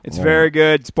It's very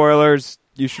good. Spoilers.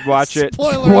 You should watch it.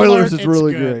 Spoilers is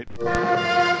really great.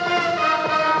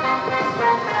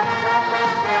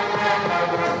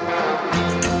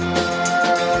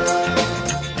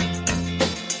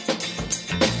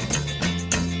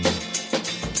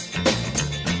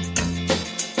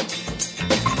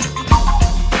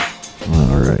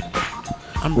 All right.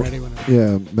 I'm ready whenever.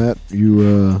 Yeah, Matt, you Give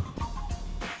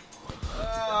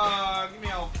me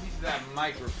a piece of that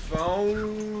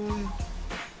microphone.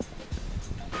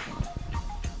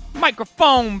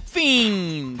 Microphone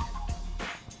fiend.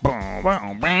 all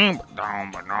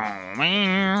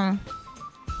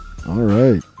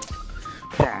right.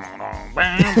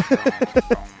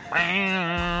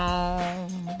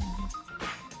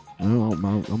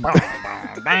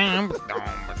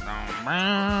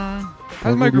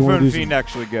 How's Microphone Fiend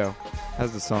actually go?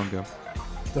 How's the song go?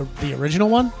 The original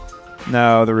one?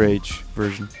 No, the Rage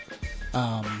version.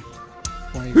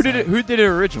 Who did it? Who did it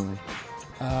originally?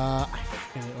 I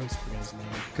always forget his name.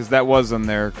 Because that was on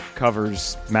their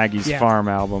covers Maggie's Farm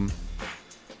album.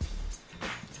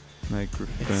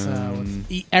 Microphone.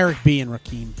 It's Eric B. and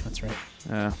Rakim. That's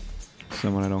right.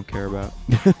 Someone I don't care about.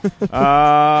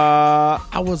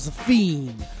 I was a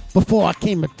fiend before I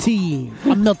came a teen.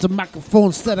 I melted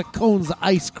microphones instead of cones of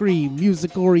ice cream.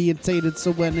 Music orientated,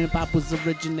 so when hip hop was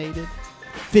originated,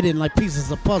 fitting like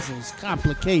pieces of puzzles,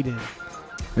 complicated.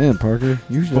 Man, Parker,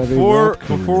 you should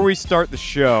before we start the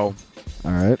show.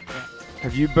 All right.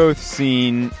 Have you both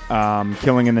seen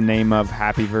Killing in the Name of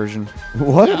Happy version?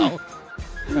 What? No.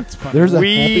 That's funny. There's a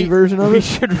happy version of it? We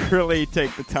should really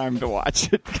take the time to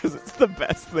watch it because it's the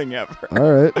best thing ever. All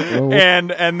right. Well, and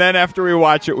then after we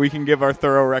watch it, we can give our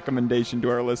thorough recommendation to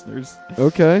our listeners.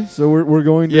 Okay, so we're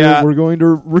going to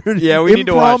we need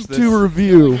to watch this. Impromptu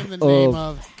review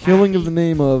of Killing of the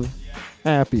Name of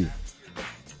Happy.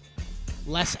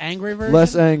 Less angry version?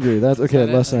 Less angry. That's okay.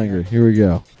 Less angry. Here we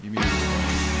go.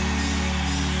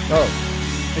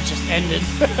 Oh. It just ended.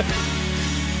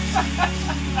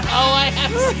 Oh, I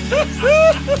have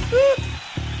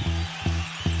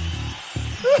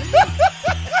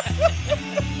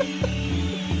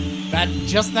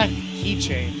that key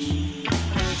change.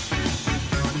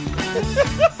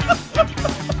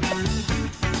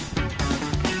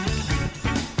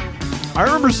 I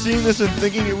remember seeing this and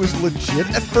thinking it was legit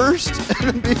at first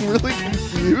and being really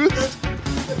confused.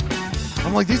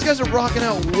 I'm like, these guys are rocking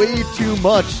out way too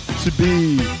much to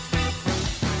be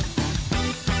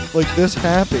like this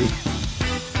happy.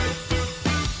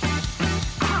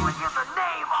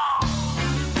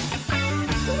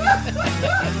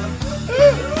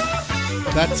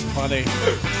 That's funny.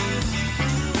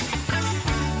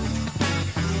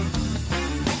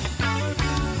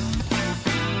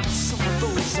 Some of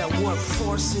those that work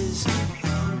forces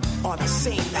are the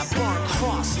same that burn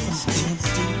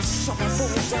crosses. Some of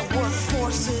those that work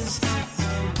forces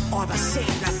are the same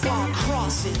that burn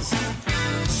crosses.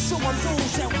 Some of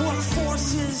those that work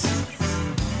forces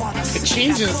are the same. It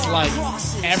changes like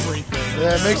everything.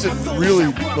 Yeah, it makes it really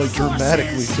like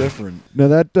dramatically different. Now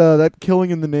that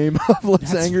Killing in the Name of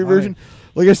Less Angry version,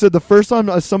 like I said, the first time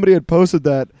somebody had posted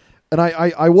that, and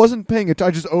I wasn't paying it.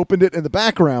 I just opened it in the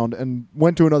background and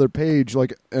went to another page,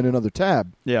 like in another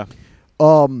tab. Yeah.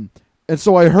 And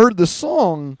so I heard the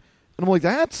song, and I'm like,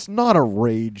 that's not a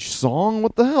Rage song.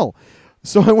 What the hell?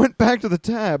 So I went back to the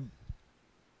tab,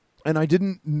 and I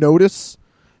didn't notice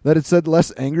that it said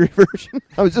Less Angry version.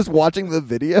 I was just watching the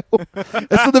video. And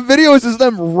so the video is just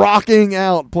them rocking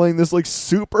out, playing this like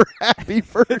super happy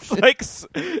version.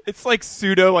 It's like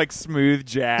pseudo like smooth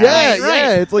jazz.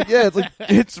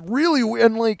 It's really weird.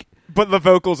 And like, but the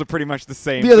vocals are pretty much the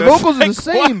same. Yeah, the So vocals are the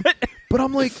same. what? But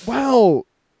I'm like, wow,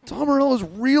 Tom Morello is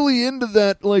really into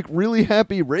that like really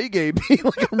happy reggae beat.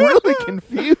 Like I'm really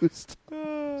confused.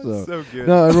 So good.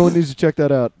 No, everyone needs to check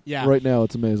that out. Yeah. Right now,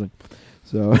 it's amazing.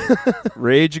 So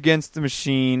Rage Against the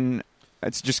Machine.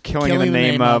 It's just killing in the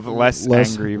name of Less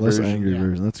Angry version.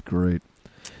 version. That's great.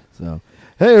 So,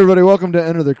 hey everybody, welcome to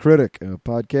Enter the Critic, a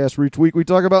podcast where each week we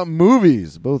talk about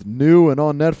movies, both new and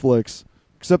on Netflix.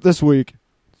 Except this week,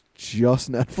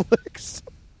 just Netflix.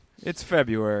 It's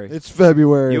February. It's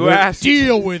February. You asked.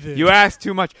 Deal with it. You asked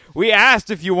too much. We asked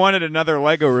if you wanted another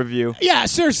Lego review. Yeah,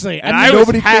 seriously. And I was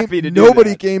happy to do Nobody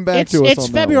that. came back to us It's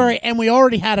on that February, one. and we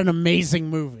already had an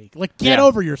amazing movie. Like, get Yeah.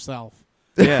 over yourself.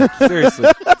 Yeah, seriously.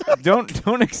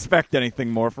 Don't expect anything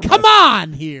more from Come us.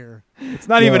 on here. It's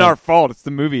not even our fault. It's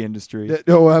the movie industry.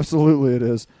 No, absolutely it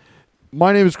is.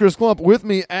 My name is Chris Klump. With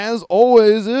me, as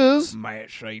always, is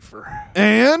Matt Schaefer.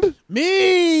 and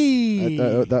Me.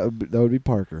 that would be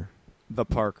Parker. The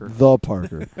Parker. The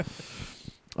Parker.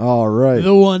 All right.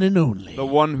 The one and only. The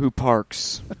one who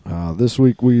parks. This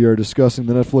week we are discussing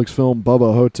the Netflix film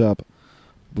Bubba Hotep.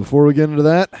 Before we get into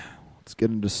that, let's get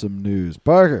into some news.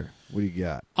 Parker, what do you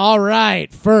got? All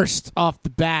right. First off the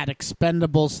bat,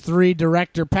 Expendables 3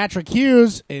 director Patrick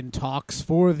Hughes in talks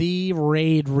for the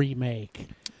Raid remake.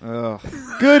 Ugh.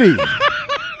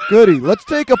 Goody. Let's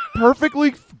take a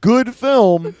perfectly good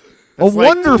film, That's a like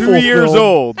wonderful 2 years film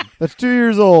old. that's 2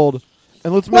 years old,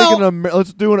 and let's Well- make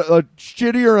let's do a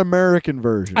shittier American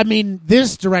version. I mean,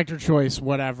 this director choice,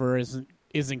 whatever,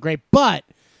 isn't great. But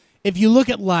if you look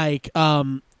at like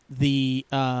the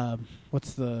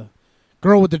what's the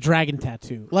girl with the dragon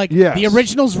tattoo? Like Yes. the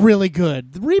original's really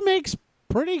good. The remake's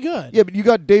pretty good. Yeah, but you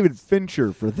got David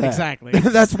Fincher for that. Exactly.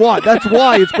 That's why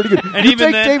it's pretty good. And you even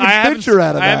take then, David I Fincher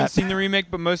out of I haven't that. seen the remake,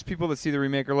 but most people that see the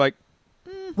remake are like,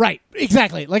 Right.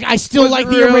 Exactly. Like I still Was it like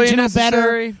the really original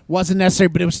necessary? better. Wasn't necessary,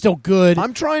 but it was still good.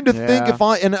 I'm trying to think Yeah. if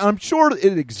and I'm sure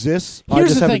it exists. I Here's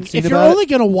just the haven't thing: seen if you're about only it.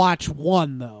 going to watch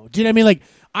one, though, do you know what I mean? Like,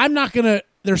 I'm not gonna.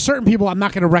 There's certain people I'm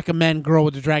not going to recommend "Girl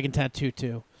with the Dragon Tattoo"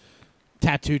 to.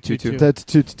 Tattoo to. That's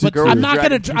too But Girl with I'm the not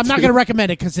Dragon gonna. I'm not gonna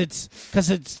recommend it because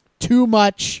it's too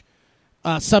much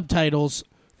subtitles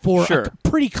for Sure. a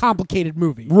pretty complicated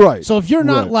movie. Right. So if you're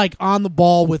not Right. like on the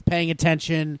ball with paying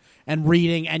attention and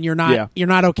reading, and you're not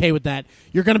okay with that,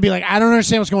 you're gonna be like, I don't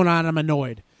understand what's going on. I'm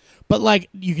annoyed. But like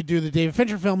you could do the David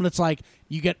Fincher film, and it's like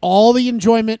you get all the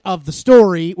enjoyment of the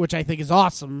story, which I think is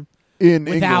awesome, in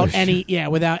without English.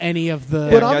 without any of the.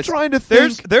 But I'm guys, trying to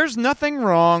think. There's nothing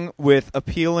wrong with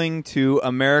appealing to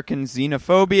American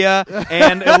xenophobia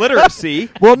and illiteracy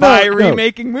Well, no, by no.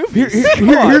 remaking movies. Here- Come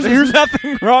on, here's- there's here's-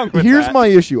 nothing wrong with Here's that. my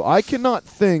issue. I cannot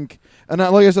think, and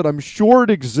like I said, I'm sure it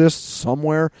exists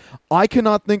somewhere. I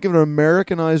cannot think of an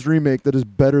Americanized remake that is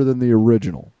better than the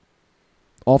original.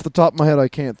 Off the top of my head, I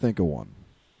can't think of one.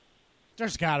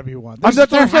 There's got to be one. That's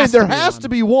what I'm saying. There be has one. to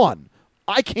be one.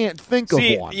 I can't think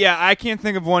See, of one. yeah, I can't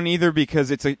think of one either because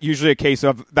it's usually a case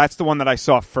of that's the one that I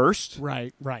saw first,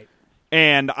 Right.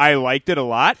 and I liked it a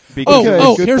lot. Because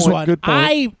Okay, good here's point, one. good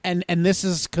point. And this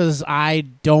is because I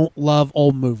don't love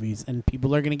old movies, and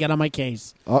people are going to get on my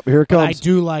case. Oh, here it But I comes.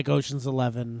 do like Ocean's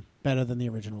 11 better than the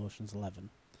original Ocean's 11.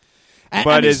 But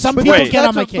I mean, is- some but people wait. get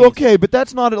on my That's case. Okay, but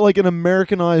that's not like an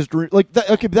Americanized like that.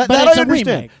 Okay, that But that it's I a understand.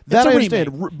 remake. That It's a I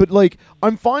understand. remake. But like,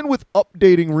 I'm fine with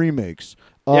updating remakes.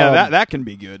 yeah, that can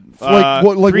be good. like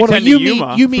what- like one of 310 you to mean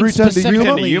Yuma. you mean 310 to 310 to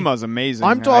specifically? Yuma is amazing.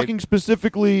 I'm talking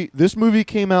specifically. This movie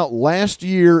came out last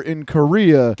year in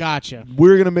Korea. Gotcha.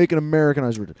 We're gonna make an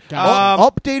Americanized version. Gotcha.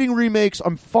 Updating remakes,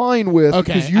 I'm fine with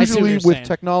Okay, because I see what usually you're with saying.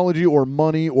 technology or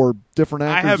money or different I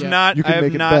actors, have not. you can I have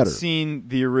make it not better. seen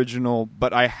the original,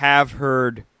 but I have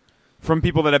heard from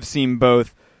people that have seen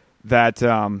both that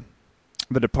The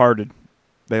Departed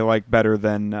they like better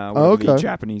than whatever the okay.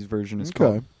 Japanese version is Okay.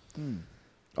 called.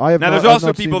 I have Now, not, there's I've also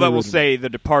not seen people the that will original. say The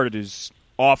Departed is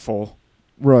awful,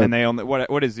 right. and they only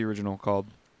what is the original called?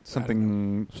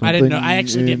 Something. I didn't know. Something I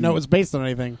actually didn't know it was based on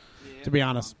anything. To be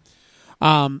honest,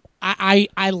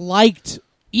 I liked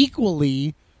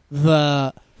equally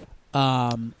the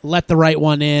Let the Right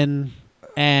One In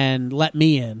and Let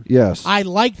Me In. Yes. I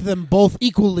liked them both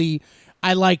equally.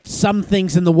 I liked some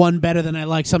things in the one better than I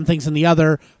liked some things in the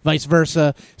other, vice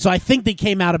versa. So I think they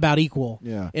came out about equal.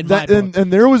 Yeah. In my book.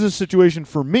 and there was a situation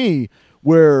for me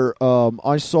where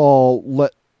I saw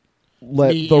let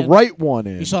Me the In? right one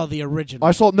in. You saw the original.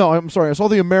 I saw no. I'm sorry. I saw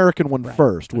the American one Right.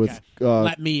 first Okay. with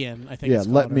Let Me In. I think. yeah. It's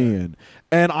Let called, me or- in,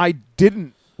 and I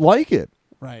didn't like it.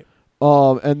 Right.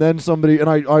 And then somebody and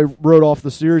I wrote off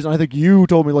the series, and I think you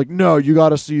told me like, no, you got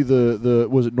to see the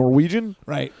was it Norwegian?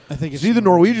 Right. I think it's See the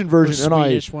Norwegian version, or and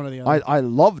Swedish, one or the other. I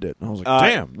loved it. And I was like,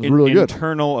 damn, it was really good.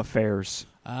 Internal Affairs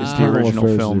is the Internal original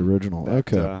Affairs is film. the original.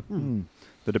 that, Okay.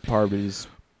 The Departed is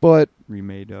But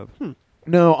remade of.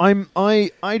 no,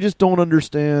 I just don't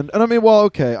understand. And I mean, well,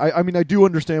 okay. I mean, I do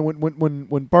understand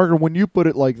when Parker, when you put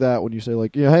it like that, when you say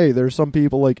like, yeah, hey, there's some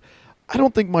people like, I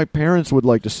don't think my parents would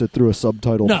like to sit through a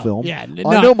subtitled No, film. yeah,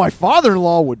 I know my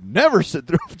father-in-law would never sit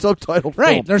through a subtitled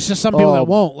Right. film. There's just some people that Um,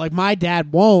 won't. Like my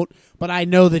dad won't, but I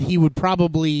know that he would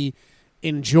probably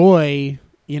enjoy,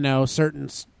 certain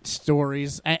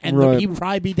stories, and Right. he would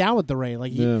probably be down with the Raid.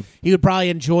 Like Yeah. he would probably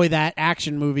enjoy that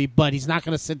action movie, but he's not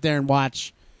going to sit there and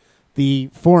watch the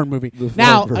foreign movie. The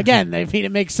Now, foreign version. again, I mean,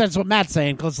 it makes sense what Matt's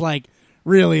saying because, like,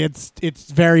 really, it's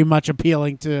very much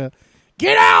appealing to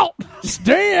get out,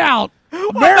 stay out,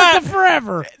 America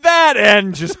forever. That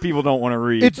and just people don't want to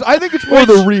read. I think it's more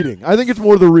the reading. I think it's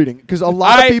more the reading because a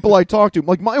lot of people I talk to,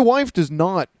 like my wife, does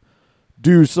not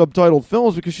do subtitled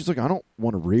films because she's like, I don't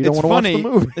want to read. I want to watch the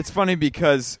movie. It's funny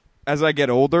because as I get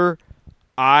older,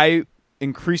 I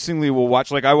increasingly will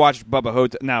watch. Like I watched Bubba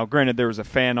Hotep. Now, granted, there was a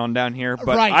fan on down here,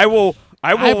 but Right. I will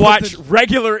I put watch the-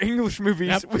 regular English movies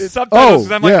Yep. with subtitles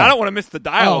because I'm like, yeah. I don't want to miss the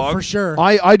dialogue. Oh, for sure.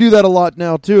 I do that a lot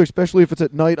now too, especially if it's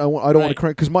at night. I don't want to Right.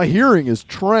 crank because my hearing is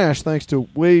trash thanks to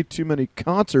way too many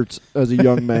concerts as a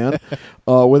young man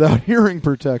without hearing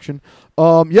protection.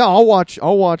 I'll watch.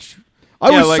 I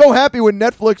Yeah, was like- so happy when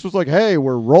Netflix was like, "Hey,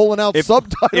 we're rolling out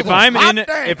subtitles." If I'm Hot in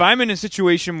damn. if I'm in a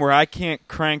situation where I can't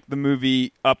crank the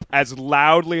movie up as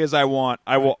loudly as I want,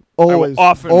 I will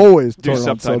often always do turn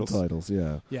on subtitles.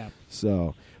 Yeah. yeah.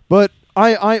 So, but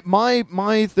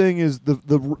my thing is the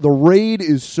raid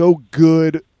is so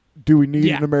good. Do we need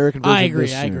Yeah. an American version? I agree,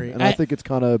 This I soon? agree. And I think it's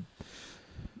kind of.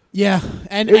 Yeah.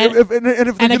 And If they're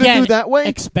going to again, do that way,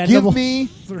 Expendable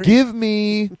give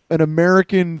me an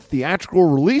American theatrical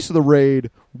release of the raid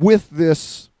with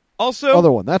this Also,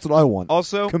 other one. That's what I want.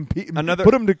 also another-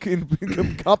 put them to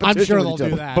competition. I'm sure with they'll each do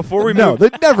other. that. before we No, move they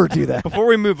never do that. before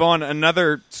we move on,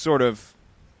 another sort of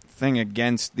thing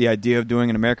against the idea of doing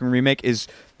an American remake is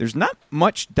there's not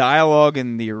much dialogue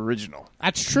in the original.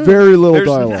 That's true. Very little There's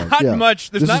dialogue. not yeah.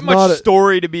 much. There's This not is much not a-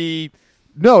 story to be.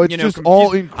 No, it's you know, just confused.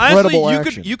 all incredible Honestly,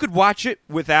 action. you could watch it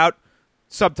without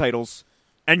subtitles,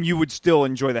 and you would still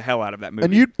enjoy the hell out of that movie.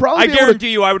 And you'd probably I be able to- guarantee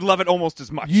you, I would love it almost as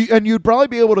much. You'd probably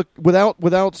be able to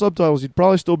without subtitles. You'd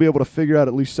probably still be able to figure out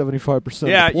at least 75%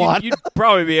 yeah, of the plot. you'd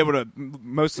probably be able to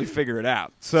mostly figure it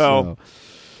out. So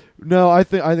no, I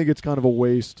think it's kind of a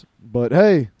waste. But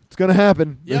hey, it's going to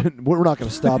happen. Yep. We're not going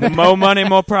to stop it. more money,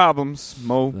 more problems,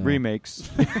 more No. remakes.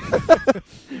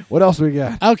 What else we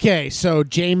got? Okay, so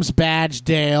James Badge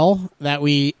Dale, that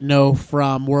we know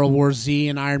from World War Z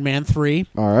and Iron Man 3,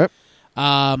 All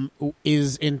right.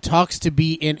 is in talks to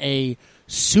be in a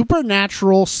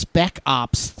supernatural spec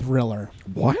ops thriller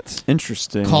What?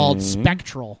 Interesting. called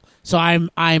Spectral. So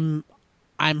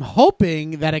I'm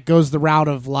hoping that it goes the route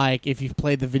of like if you've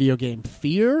played the video game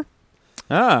Fear.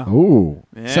 Ah, Ooh.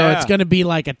 yeah. So it's going to be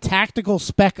like a tactical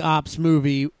spec ops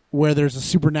movie where there's a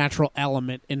supernatural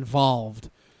element involved.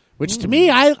 Which to me,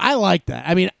 I like that.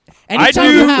 I mean, anytime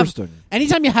do. you have Interesting.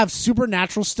 anytime you have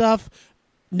supernatural stuff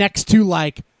next to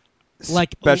like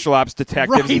special ops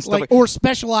detectives right, and stuff like or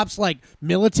special ops like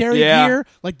military Yeah. gear,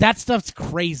 like that stuff's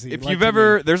crazy. If like, you've to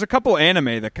ever, me. there's a couple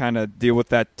anime that kind of deal with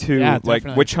that too. Yeah, like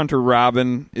definitely. Witch Hunter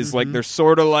Robin is like they're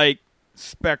sort of like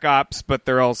spec ops, but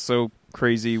they're also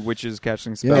crazy witches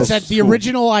catching Yeah, spells. it's that the cool.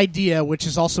 original idea, which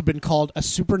has also been called a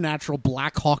supernatural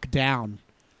Black Hawk Down.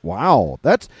 Wow.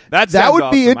 That sounds would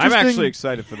be awesome. I'm interesting. actually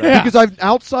excited for that. Yeah. Because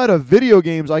outside of video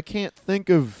games, I can't think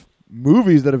of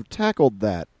movies that have tackled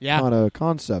that kind of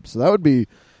concept. So that would be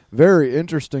very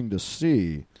interesting to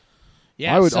see.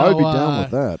 Yeah, I would be so, down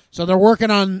with that. So they're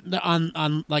working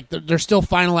on like they're still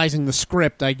finalizing the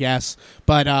script, I guess.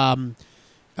 But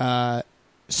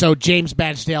so James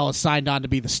Badge Dale is signed on to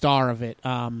be the star of it.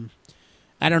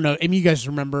 I don't know. I mean, you guys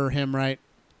remember him, right?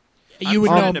 You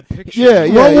would know. in a picture. Yeah,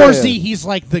 yeah. World War Z. He's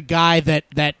like the guy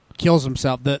that kills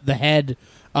himself. The head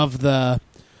of the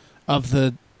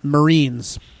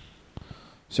Marines.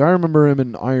 So I remember him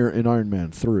in Iron Man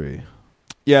 3.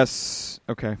 Yes.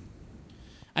 Okay.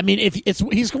 I mean,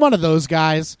 he's one of those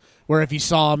guys where if you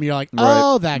saw him, you're like, Right.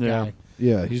 oh, that Yeah. guy.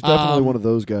 Yeah, he's definitely Um, one of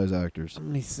those guys actors. Let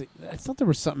me see. I thought there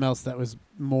was something else that was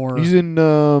more He's in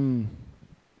a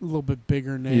little bit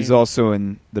bigger name. He's also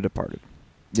in The Departed.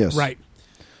 yes. right.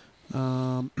 He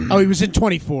was in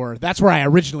 24. That's where I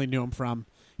originally knew him from.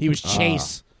 He was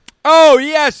Chase. Oh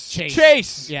yes,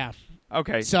 Chase. Yeah,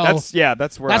 Okay. So,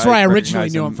 that's where that's where I originally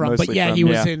recognize knew him from. But mostly yeah,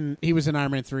 from. he was in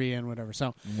Iron Man 3 and whatever.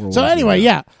 So World so War anyway, Z.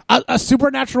 yeah, a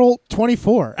supernatural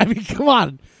 24. I mean, come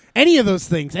on. Any of those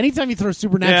things. Anytime you throw Yeah,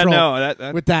 supernatural no,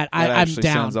 that with that, I'm actually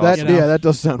down. sounds That awesome. you know? yeah, that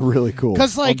does sound really cool.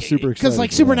 Because I'm super excited for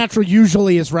that. Supernatural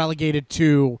usually is relegated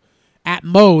to, at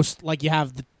most, like you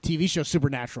have the TV show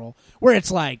Supernatural, where it's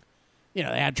like, you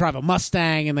know, they drive a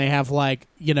Mustang and they have like,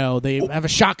 you know, they have a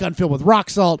shotgun filled with rock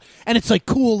salt, and it's like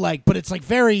cool, like, but it's like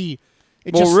very,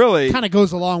 it Well, just really- kind of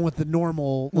goes along with the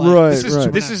normal, like,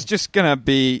 Right. This is just gonna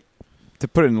be, to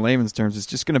put it in layman's terms, it's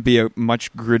just gonna be a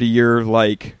much grittier,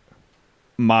 like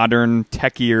modern,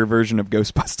 techier version of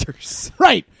Ghostbusters,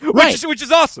 right, right. which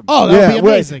is awesome. Oh, that would be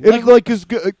right. amazing. It's like because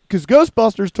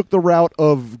Ghostbusters took the route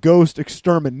of ghost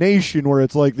extermination, where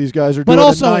it's like these guys are but doing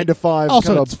also, a 9 to 5 also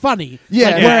kind it's of funny. Yeah,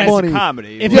 Like, it's whereas- funny. It's a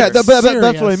comedy. If yeah. it's That's what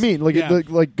I serious, mean. Like yeah.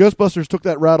 like Ghostbusters took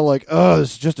that route of like, oh,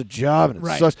 this is just a job and it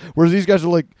Right. sucks. Whereas these guys are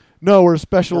like, no, we're a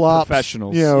special We're ops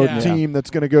professionals. Yeah. team that's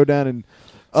going to go down and.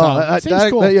 So, seems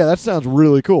cool. That sounds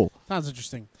really cool. Sounds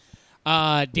interesting.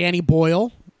 Danny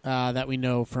Boyle, that we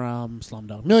know from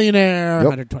Slumdog Millionaire, Yep.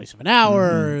 127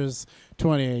 Hours,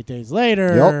 28 Days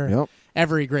Later, Yep.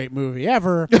 every great movie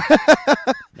ever.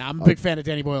 Now, I'm a big fan of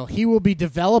Danny Boyle. He will be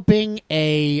developing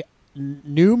a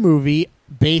new movie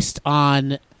based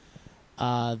on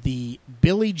the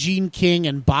Billie Jean King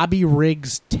and Bobby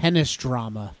Riggs tennis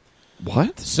drama.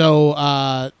 What? So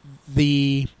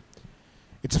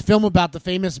it's a film about the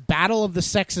famous Battle of the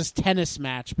Sexes tennis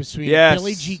match between Yes.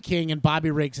 Billie Jean King and Bobby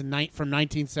Riggs from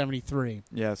 1973.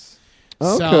 Yes.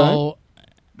 Okay. So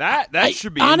That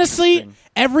should be honestly, interesting.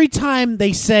 every time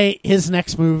they say his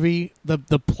next movie, the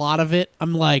plot of it,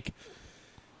 I'm like,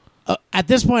 at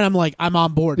this point, I'm like, I'm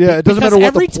on board. Yeah, it doesn't Because matter what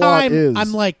every the plot time is.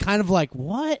 I'm like, kind of like,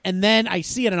 what? And then I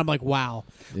see it, and I'm like, wow.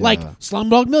 Yeah. Like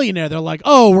Slumdog Millionaire, they're like,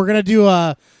 oh, we're gonna do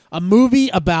a movie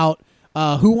about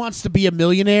who wants to be a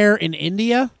millionaire in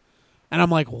India, and I'm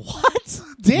like, what?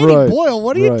 Danny Right, Boyle,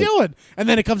 what are you right. doing? And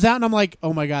then it comes out, and I'm like,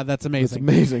 oh my god, that's amazing.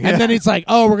 That's amazing. And yeah. then it's like,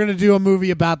 oh, we're gonna do a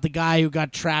movie about the guy who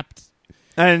got trapped.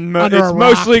 And Under it's a rock.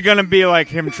 mostly going to be like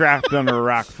him trapped under a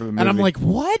rock for the movie. And I'm like,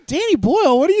 what? Danny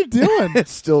Boyle, what are you doing?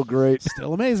 It's still great.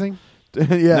 Still amazing. yeah,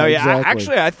 no, yeah. exactly.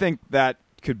 Actually, I think that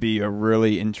could be a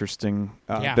really interesting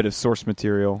Yeah. bit of source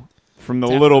material from the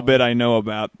Definitely. little bit I know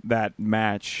about that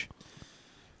match.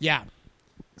 Yeah.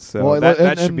 So Well,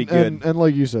 that should be good. And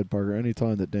like you said, Parker,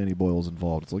 anytime that Danny Boyle's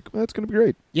involved, it's like, that's going to be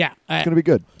great. Yeah. It's going to be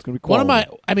good. It's going to be One quality.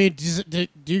 of my, I mean, do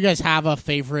you guys have a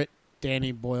favorite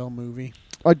Danny Boyle movie?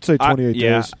 I'd say 28 yeah,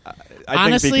 days. I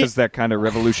Honestly- think because that kind of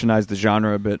revolutionized the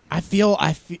genre a bit. I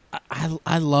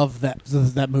love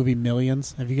that movie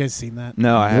Millions. Have you guys seen that?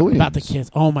 No, I haven't. Really? About the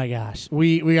kids. Oh my gosh.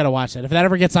 We got to watch that. If that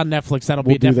ever gets on Netflix, that'll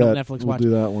We'll be do definitely that. Netflix We'll watch.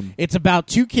 do that one. It's about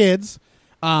two kids.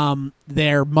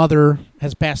 Their mother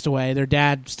has passed away. Their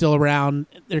dad's still around.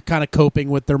 They're kind of coping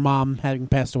with their mom having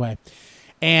passed away.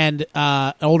 And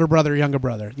an older brother, younger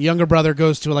brother. The younger brother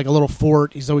goes to like a little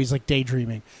fort. He's always like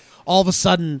daydreaming. All of a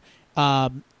sudden,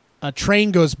 a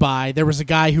train goes by. There was a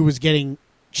guy who was getting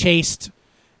chased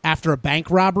after a bank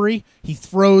robbery. He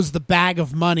throws the bag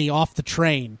of money off the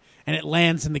train, and it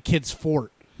lands in the kid's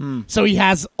fort. So he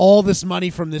has all this money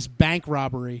from this bank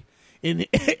robbery in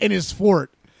his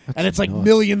fort, and it's like nuts.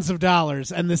 millions of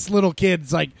dollars. And this little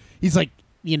kid's like, he's like,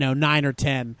 9 or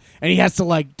 10, and he has to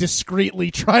like discreetly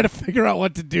try to figure out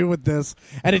what to do with this.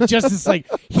 And it just is like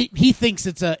he thinks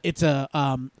it's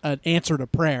an answer to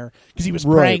prayer, because he was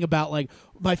Right. praying about like,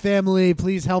 my family,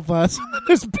 please help us. And then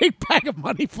this big bag of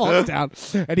money falls down,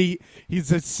 and he's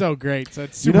just so great. So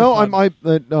it's super fun.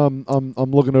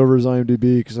 I'm looking over his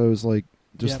IMDb because I was like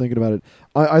just Yep. thinking about it.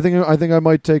 I think I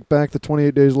might take back the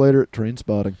 28 Days Later at Train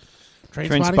Spotting.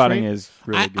 Train Spotting is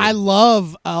really good. I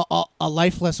love A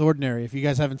Life Less Ordinary. If you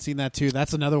guys haven't seen that too,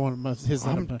 that's another one of his.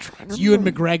 It's Ewan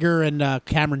McGregor and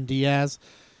Cameron Diaz.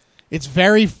 It's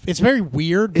very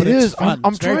weird, but It it's is. fun.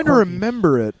 I'm It's very trying to quirky.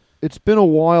 remember it. It's been a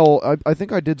while. I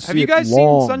think I did see Have you it guys seen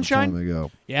long Sunshine? time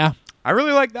ago. Yeah, I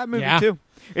really like that movie Yeah. too.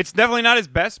 It's definitely not his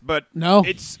best, but No.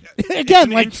 it's Again, an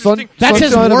like, interesting. that's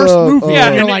his Sunshine of worst the- movie. yeah,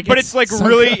 and you're and like, but it's like so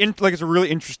really good. like it's a really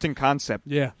interesting concept.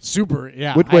 Yeah, super.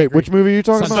 Yeah. Wait, I agree. which movie are you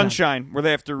talking about? Sunshine, where they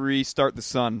have to restart the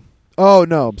sun. Oh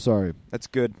no, I'm sorry. That's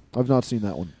good. I've not seen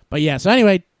that one. But yeah. So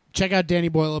anyway, check out Danny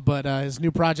Boyle. But his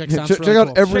new project Yeah, sounds check really out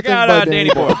cool. everything Check out by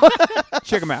Danny Boyle.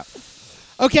 Check him out.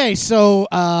 Okay, so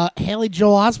Haley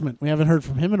Joel Osment. We haven't heard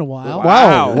from him in a while.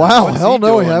 Wow. Wow. What's Hell he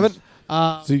no, we doing? haven't.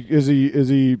 Is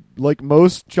he like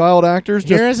most child actors?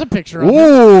 Here Just is a picture of him.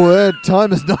 ooh, that time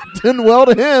has not done well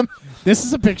to him. This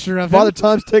is a picture of Father him.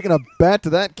 Time's taking a bat to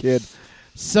that kid.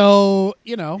 So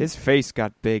His face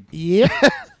got big. yep.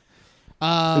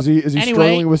 Is he anyway,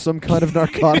 struggling with some kind of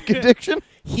narcotic addiction?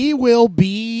 he will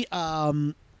be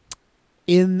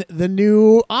in the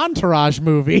new Entourage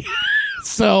movie.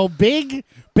 So big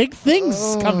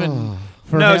things coming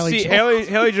for No, Haley see, Joel.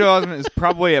 Haley Joel Osment is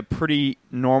probably a pretty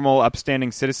normal,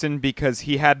 upstanding citizen because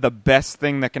he had the best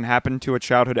thing that can happen to a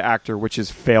childhood actor, which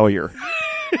is failure.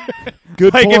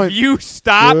 Good Like point. if you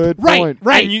stop Good Right, point.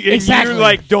 right, and you exactly.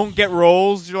 like don't get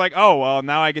roles, you're like, oh well,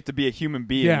 now I get to be a human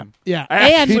being. Yeah, yeah. I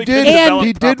And- actually He could did. develop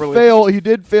He did properly. fail. He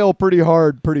did fail pretty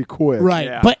hard, pretty quick. Right,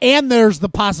 Yeah. and there's the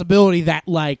possibility that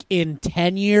like in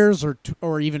 10 years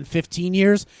or even 15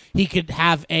 years, he could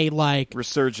have a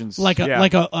Resurgence, like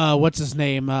a what's his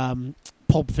name,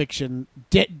 Pulp Fiction,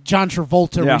 John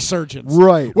Travolta Yeah. resurgence,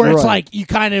 Right, Where it's right. like you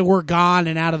kind of were gone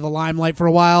and out of the limelight for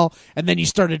a while, and then you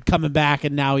started coming back,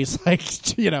 and now he's like,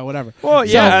 whatever. Well,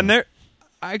 yeah, So- and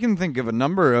I can think of a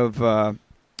number of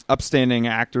upstanding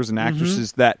actors and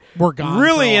actresses that Were gone for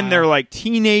really a in their while. like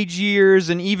teenage years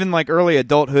and even like early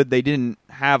adulthood, they didn't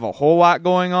have a whole lot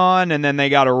going on, and then they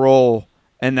got a role,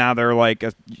 and now they're like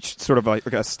a sort of like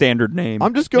a standard name.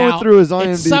 I'm just going Now, through his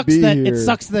IMDb It here.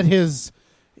 sucks that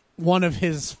one of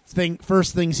his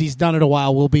first things he's done in a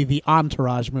while will be the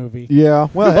Entourage movie. Yeah.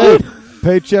 Well, hey,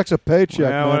 paycheck's a paycheck, Yeah,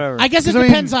 man. whatever. I guess it 'Cause, I mean-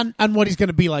 depends on what he's going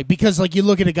to be like, because like you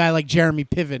look at a guy like Jeremy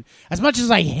Piven. As much as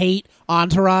I hate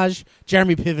Entourage,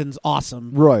 Jeremy Piven's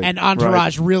awesome, Right. And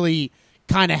Entourage really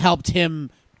kind of helped him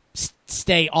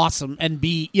stay awesome and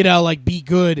be be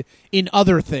good in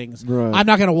other things. Right. I'm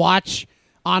not going to watch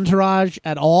Entourage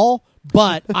at all,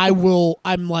 but I will.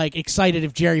 I'm like excited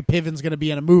if Jerry Piven's going to be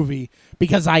in a movie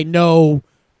because I know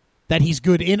that he's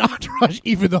good in Entourage,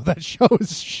 even though that show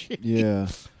is shit. Yeah.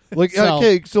 Like So-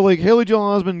 okay, so like Haley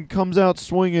Joel Osment comes out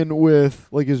swinging with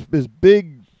like his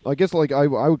big, I guess like I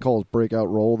would call his breakout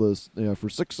role for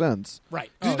Sixth Sense. Right.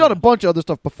 'Cause he's done a bunch of other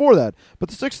stuff before that, but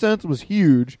the Sixth Sense was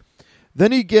huge.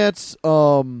 Then he gets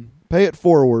Pay It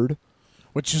Forward,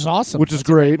 Which is awesome. which is That's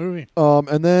a great great. movie.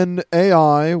 And then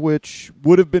AI, which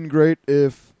would have been great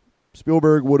if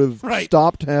Spielberg would have Right.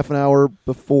 stopped half an hour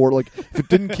before. Like if it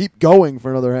didn't keep going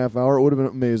for another half hour, it would have been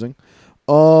amazing.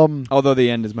 Although the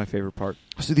end is my favorite part.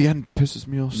 See, the end pisses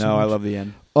me off. so No, I much. love the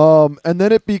end. And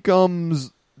then it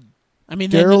becomes I mean,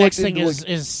 then the derelict next thing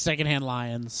into, is Secondhand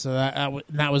Lions, so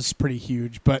that was pretty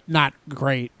huge, but not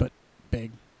great, but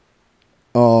big.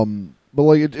 but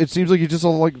like it seems like you just saw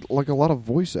like a lot of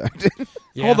voice acting.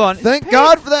 Yeah. Hold on. Thank Is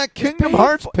God for that is Kingdom Pay It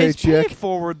Hearts Fo- is Pay paycheck. It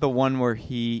Forward the one where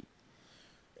he...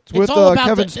 It's with It's all about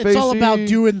Kevin it's all about Spacey.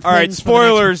 doing things. All right, for the next-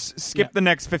 spoilers. Skip Yeah. the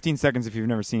next 15 seconds if you've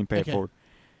never seen Pay It Okay. Forward.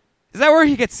 Is that where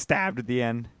he gets stabbed at the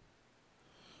end?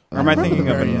 Or am I thinking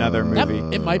of another That-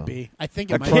 movie? it might be. I think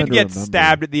A it might trying kid be. to gets remember.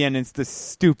 stabbed at the end. It's the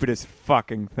stupidest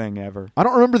fucking thing ever. I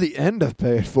don't remember the end of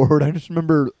Pay It Forward. I just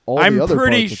remember all I'm the other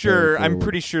pretty parts of Pay It sure. I'm Forward.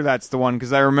 pretty sure that's the one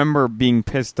because I remember being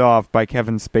pissed off by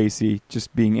Kevin Spacey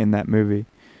just being in that movie.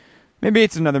 Maybe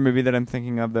it's another movie that I'm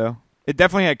thinking of though. It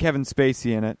definitely had Kevin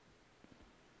Spacey in it.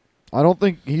 I don't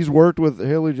think he's worked with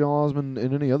Haley Joel Osment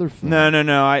in any other film.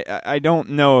 No. I don't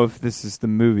know if this is the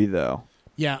movie though.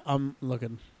 Yeah, I'm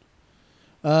looking.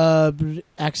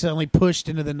 Accidentally pushed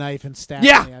into the knife and stabbed.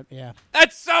 Yeah. me. Yeah.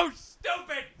 That's so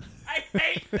stupid. I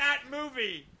hate that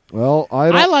movie. Well, I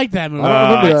I don't. like that movie. I don't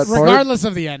remember that part. Regardless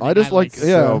of the ending. I just like liked it.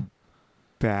 yeah. So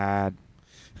bad.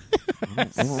 I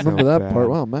don't remember that part.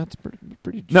 Wow, Matt's pretty.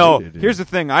 No, jaded here. here's the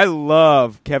thing. I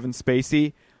love Kevin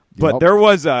Spacey, but Yup. there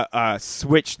was a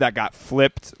switch that got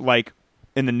flipped, like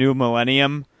in the new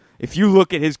millennium. If you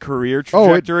look at his career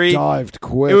trajectory, it dived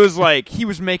quick. it was like he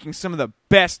was making some of the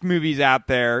best movies out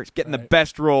there, getting the Right.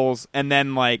 best roles, and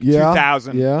then like yeah,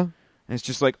 2000, Yeah, and it's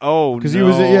just like, oh, 'Cause no. he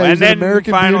was- yeah, he and was in then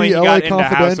American finally Beauty, he LA got into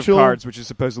House of Confidential. Cards, which is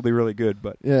supposedly really good,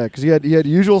 but yeah, because he had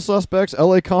Usual Suspects,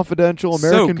 L.A. Confidential, So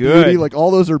American good. Beauty, like all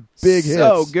those are big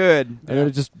so hits. good. And then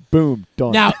it just boom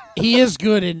done. Now he is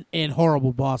good in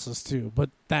Horrible Bosses too, but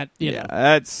that you Yeah, know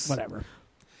that's whatever.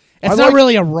 It's I not like-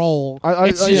 really a role. I-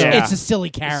 It's just yeah. it's a silly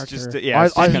It's character. just I- it's I-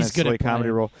 just kind he's of good silly at playing. comedy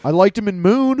role. I liked him in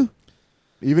Moon,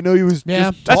 even though he was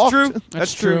Yeah. just That's talked. true. That's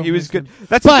That's true. true. He was He's good. good.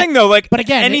 That's But- the thing, though. Like, but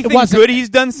again, it anything wasn't- good he's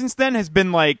done since then has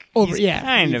been like Over- he's yeah,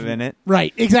 kind of even- in it.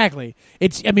 Right, exactly.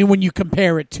 It's I mean when you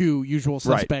compare it to Usual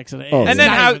Right. Suspects, and, Oh, it's And then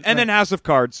not even- then House of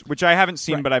Cards, which I haven't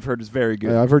seen, Right. but I've heard is very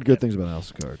good. Yeah, I've heard good things about House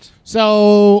of Cards.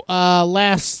 So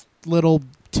last little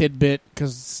tidbit,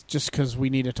 because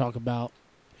we need to talk about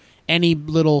any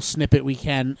little snippet we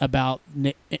can about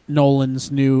Nolan's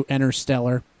new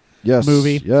Interstellar. Yes,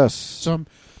 Movie. Yes. So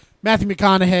Matthew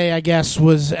McConaughey, I guess,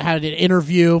 had an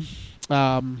interview,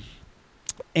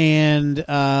 and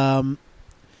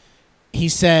he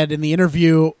said in the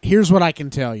interview, "Here's what I can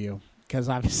tell you," because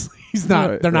obviously he's not.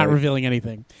 Right, they're not right. revealing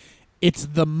anything. It's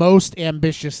the most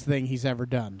ambitious thing he's ever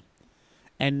done,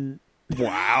 and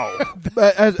Wow.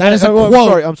 That is a I'm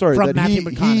quote I'm sorry. from That Matthew he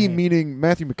McConaughey. meaning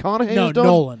Matthew McConaughey no, has done?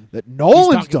 Nolan. That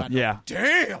Nolan's talking done. about-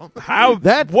 yeah. Damn. How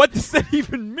That- What does that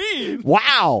even mean?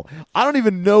 Wow. I don't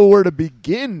even know where to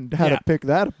begin how Yeah. to pick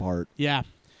that apart. Yeah.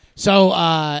 So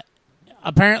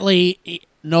apparently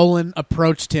Nolan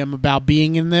approached him about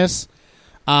being in this,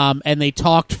 and they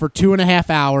talked for 2.5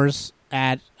 hours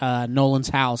at Nolan's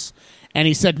house. And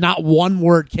he said not one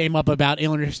word came up about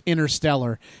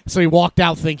Interstellar. So he walked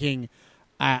out thinking,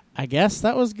 I guess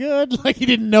that was good. Like he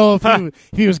didn't know if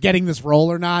he was getting this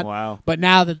role or not. Wow. But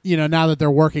now that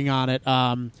they're working on it,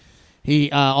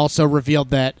 he also revealed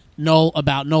that Nolan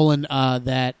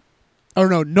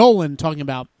talking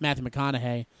about Matthew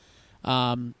McConaughey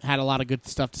had a lot of good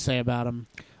stuff to say about him.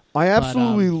 I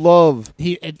absolutely love.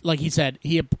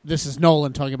 This is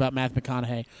Nolan talking about Matthew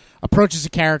McConaughey. Approaches a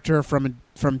character from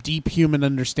deep human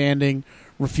understanding,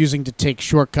 refusing to take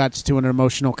shortcuts to an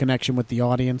emotional connection with the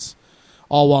audience,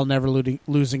 all while never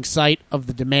losing sight of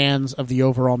the demands of the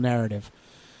overall narrative.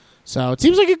 So it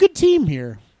seems like a good team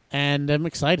here, and I'm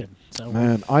excited. So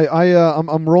Man,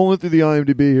 I'm rolling through the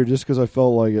IMDb here just because I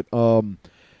felt like it.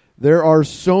 There are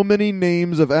so many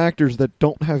names of actors that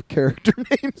don't have character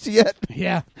names yet.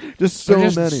 Yeah. Just so They're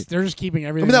just, many. They're just keeping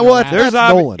everything. I mean, in well, wraps.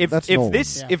 That's Nolan. If That's if Nolan.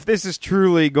 this Yeah. if this is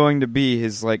truly going to be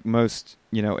his like most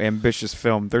ambitious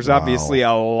film, there's Wow. obviously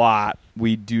a lot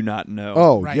we do not know.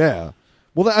 Oh, Right. yeah.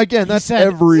 Well, again, He that's said-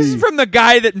 every... This is from the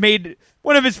guy that made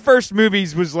one of his first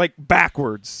movies was like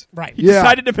backwards. Right. He Yeah,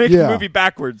 decided to make yeah. a movie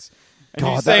backwards. And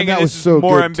God, he's that- saying that this was is so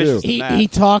more good, ambitious too. than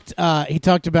that. He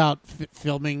talked about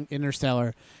filming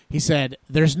Interstellar. He said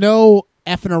there's no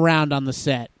effing around on the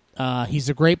set. He's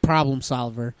a great problem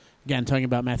solver. Again, talking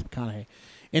about Matthew McConaughey.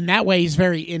 In that way, he's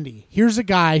very indie. Here's a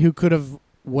guy who could have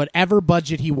whatever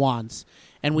budget he wants,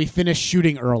 and we finished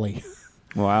shooting early.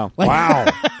 Wow. Like- Wow.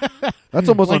 That's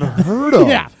almost unheard of.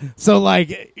 Yeah. So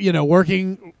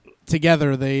working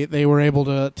together, they were able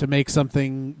to make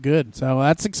something good. So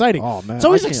that's exciting. Oh, man, it's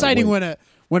always I can't exciting wait.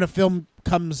 when a film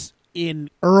comes in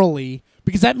early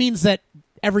because that means that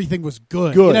everything was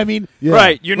good. Good. You know what I mean? Yeah.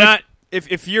 Right. You're not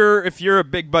if you're a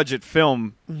big budget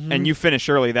film and you finish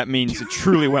early, that means it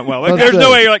truly went well. Like, Let's there's no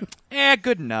say- way you're like,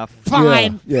 good enough.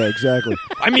 Fine. Yeah, exactly.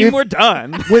 I mean, If- we're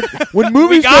done. When We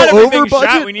movies got go everything over shot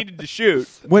budget, we needed to shoot.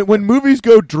 when movies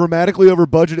go dramatically over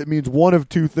budget, it means one of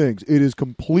two things: it is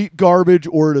complete garbage,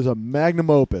 or it is a magnum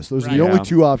opus. Those are the Right. only Yeah.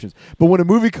 two options. But when a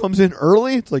movie comes in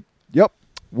early, it's like, yep,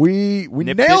 we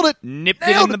nailed it. Nipped it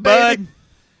Nailed in the it, baby. bud.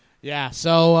 Yeah.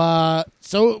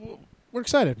 So we're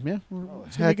excited. Yeah. It's gonna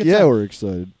be a Heck good yeah, time. we're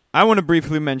excited. I want to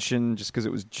briefly mention, just because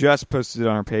it was just posted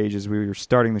on our page as we were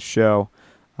starting the show,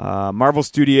 Marvel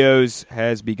Studios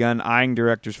has begun eyeing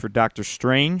directors for Doctor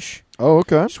Strange. Oh,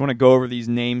 okay. Just want to go over these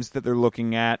names that they're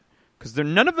looking at, because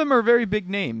none of them are very big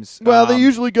names. Well, they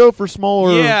usually go for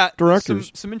smaller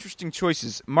directors. Some interesting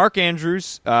choices. Mark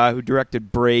Andrews, who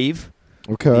directed Brave,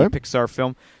 Okay. the Pixar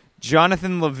film.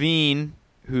 Jonathan Levine,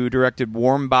 who directed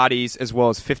Warm Bodies as well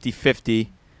as 50-50.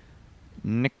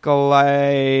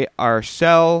 Nikolai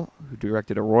Arcel, who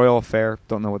directed A Royal Affair.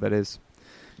 Don't know what that is.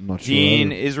 I'm not sure.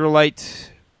 Gene either.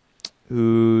 Israelite,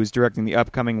 who's directing the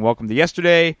upcoming Welcome to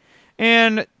Yesterday.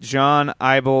 And John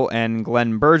Eibel and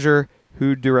Glenn Berger,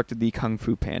 who directed the Kung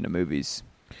Fu Panda movies.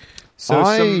 So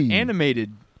some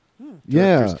animated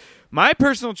Yeah. directors. My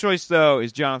personal choice, though,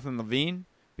 is Jonathan Levine,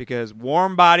 because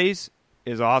Warm Bodies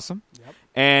is awesome,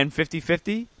 and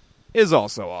 50-50 is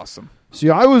also awesome. See,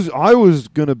 I was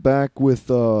gonna back with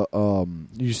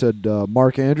you said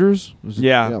Mark Andrews. Was it?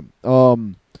 Yeah.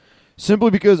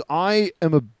 Simply because I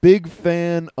am a big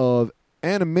fan of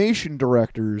animation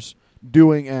directors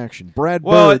doing action. Brad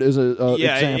Well, Bird is a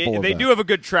yeah, example of they that. do have a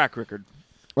good track record.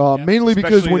 Mainly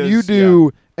because Especially when you those-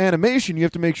 do animation, you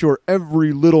have to make sure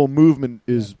every little movement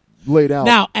is laid out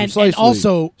Now, and precisely.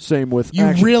 also, same with you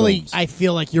action really, films. I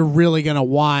feel like you're really going to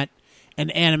want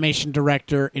an animation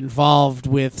director involved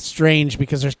with Strange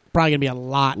because there's probably going to be a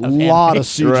lot of lot of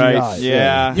animation. CGI. Right,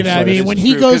 yeah. You know what I mean? It's When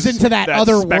he true, goes 'cause into that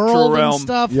other spectral world realm. and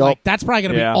stuff, Yup. like that's probably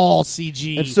going to Yeah. be all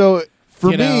CG. And so,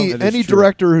 for You know, me, that is any true.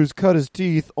 director who's cut his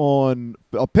teeth on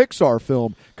a Pixar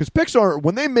film, because Pixar,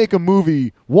 when they make a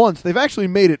movie once, they've actually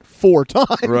made it 4 times.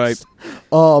 Right.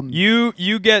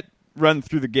 You get run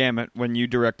through the gamut when you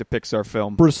direct a Pixar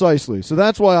film. Precisely. So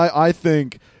that's why I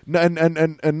think,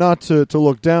 and not to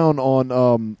look down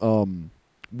on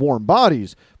Warm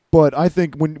Bodies, but I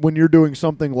think when you're doing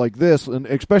something like this, and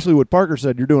especially what Parker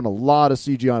said, you're doing a lot of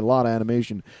CGI and a lot of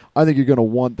animation. I think you're going to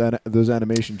want those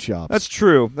animation chops. That's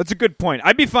true. That's a good point.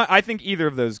 I'd be fine. I think either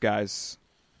of those guys.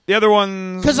 The other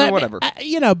ones, whatever.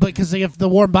 Because if the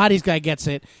Warm Bodies guy gets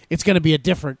it, it's going to be a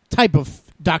different type of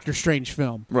Doctor Strange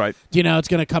film. Right. You know, it's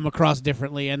going to come across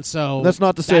differently, and so That's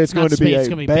not to say it's going to be it's a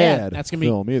gonna be bad That's going to be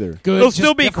film either. good. It'll just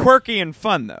still be different. quirky and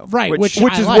fun, though. Right, Which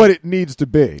I is like. what it needs to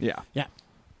be. Yeah. Yeah,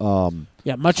 Um,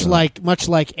 yeah. Much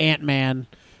like Ant-Man,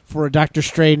 for a Doctor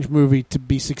Strange movie to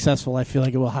be successful, I feel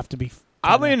like it will have to be.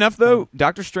 Oddly enough, though,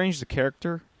 Doctor Strange, the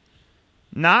character,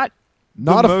 not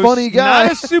not the a most- funny guy.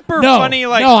 not a super No, funny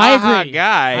like no, I ha-ha agree.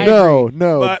 guy. I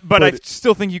no, but I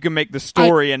still think you can make the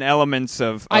story and elements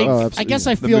of. I absolutely. guess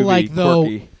I the feel movie like though.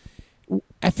 quirky.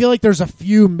 I feel like there's a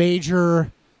few major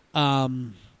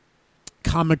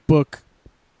comic book,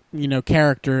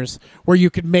 characters where you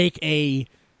could make a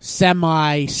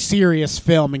semi-serious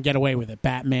film and get away with it.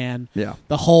 Batman, Yeah.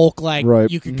 the Hulk, like Right.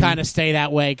 you could kind of stay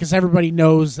that way because everybody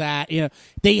knows that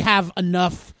they have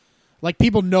enough. Like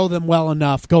people know them well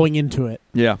enough going into it,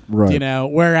 Yeah. right.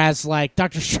 Whereas like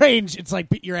Doctor Strange, it's like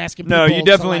you're asking. No, people you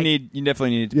to, definitely like-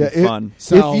 need it to Yeah, be fun.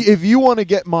 So if you want to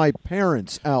get my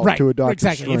parents out right, to a Doctor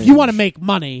exactly. Strange, If you want to make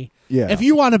money, yeah. if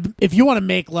you want to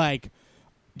make like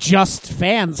just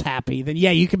fans happy, then yeah,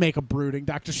 you can make a brooding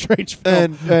Doctor Strange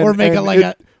film, and or make and a like it-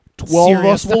 a 12 of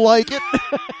serious us will like it.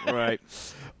 Right.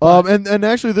 And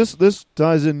actually, this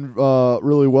ties in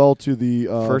really well to the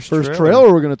First trailer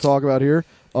trailer we're going to talk about here,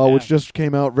 which just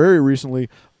came out very recently.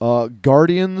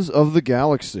 Guardians of the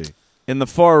Galaxy. In the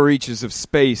far reaches of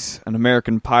space, an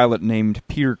American pilot named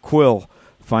Peter Quill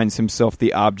finds himself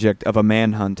the object of a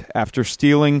manhunt after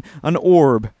stealing an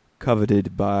orb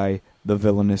coveted by the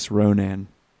villainous Ronan.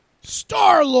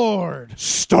 Star-Lord.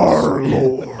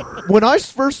 When I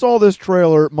first saw this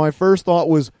trailer, my first thought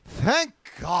was, thank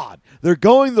God, they're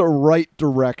going the right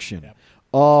direction.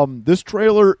 This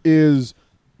trailer is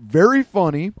very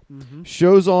funny,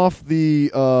 shows off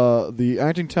the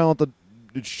acting talent that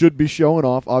it should be showing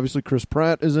off. Obviously, Chris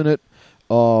Pratt is in it,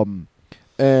 and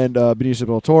Benicio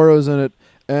del Toro is in it.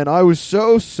 And I was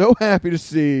so happy to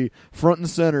see front and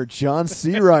center John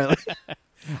C. Reilly.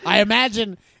 I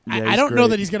imagine. Yeah, I don't know great.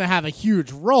 that he's going to have a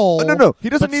huge role. No. He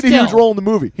doesn't need a huge role in the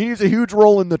movie. He needs a huge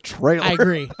role in the trailer. I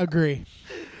agree.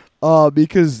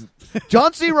 Because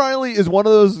John C. Reilly is one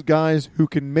of those guys who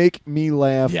can make me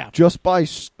laugh just by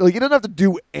he doesn't have to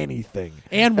do anything.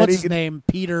 And what's his name?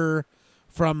 Peter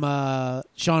from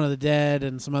Shaun of the Dead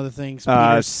and some other things. Good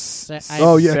luck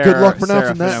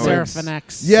pronouncing that.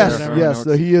 Seraphinax. Yes.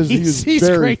 He is He's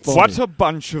very great. funny. What a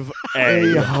bunch of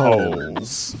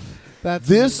a-holes.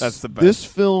 This the best. This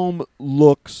film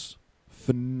looks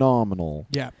phenomenal.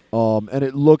 Yeah. And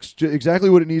it looks exactly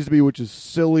what it needs to be, which is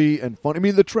silly and funny. I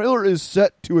mean, the trailer is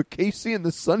set to a Casey and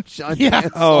the Sunshine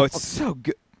Band Oh, song. it's so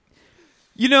good.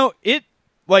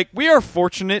 We are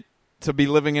fortunate to be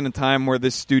living in a time where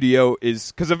this studio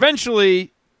is, because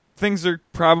eventually things are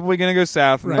probably going to go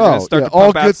south. And they're going to start to pump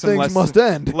all out good some things must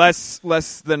end.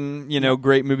 less than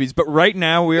great movies. But right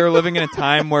now we are living in a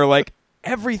time where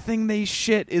everything they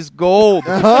shit is gold.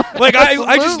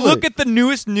 I just look at the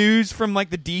newest news from the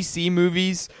DC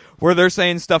movies where they're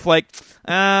saying stuff like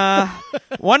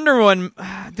Wonder Woman,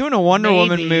 doing a Wonder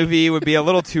Woman movie would be a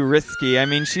little too risky. I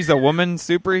mean, she's a woman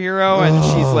superhero and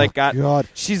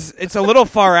it's a little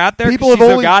far out there. People she's have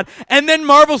only- a god. And then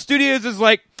Marvel Studios is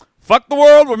like, fuck the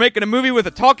world, we're making a movie with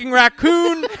a talking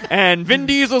raccoon and Vin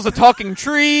Diesel's a talking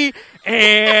tree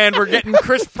and we're getting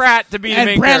Chris Pratt to be the main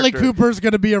And Bradley character. Cooper's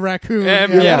going to be a raccoon. Yeah.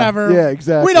 Whatever. Yeah,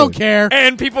 exactly. We don't care.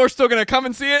 And people are still going to come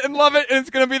and see it and love it, and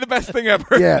it's going to be the best thing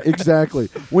ever. Yeah, exactly.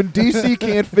 When DC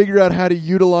can't figure out how to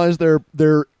utilize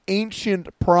their ancient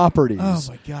properties. Oh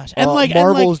my gosh! And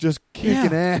Marvel's just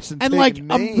kicking ass and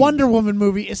taking a names. Wonder Woman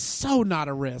movie is so not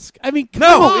a risk. I mean, come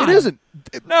No, on. It isn't.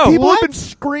 No. People What? have been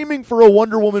screaming for a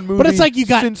Wonder Woman movie. But it's like you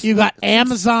got since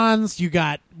Amazons, you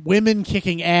got women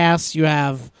kicking ass, you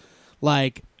have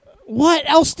what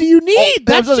else do you need?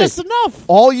 That's just enough.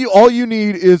 All you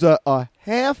need is a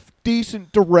half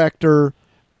decent director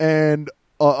and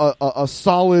a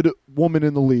solid woman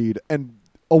in the lead, and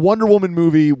a Wonder Woman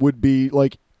movie would be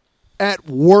at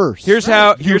worst. Here's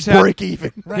how break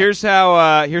even. Here's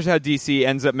how DC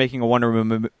ends up making the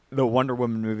Wonder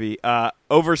Woman movie.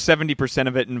 Over 70%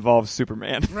 of it involves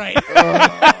Superman. Right.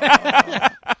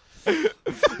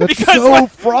 That's so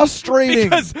frustrating.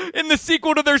 Because in the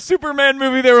sequel to their Superman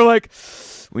movie, they were like,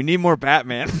 "We need more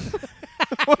Batman.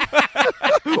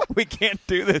 We can't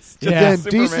do this." Just Yeah. with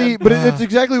Superman. DC, but it's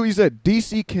exactly what you said.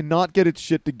 DC cannot get its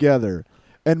shit together,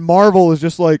 and Marvel is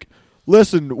just like,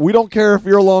 listen, we don't care if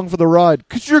you're along for the ride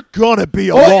because you're gonna be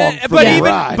along for the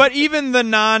ride. But even the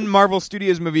non-Marvel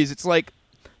Studios movies, it's like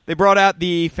they brought out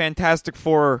the Fantastic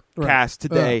Four cast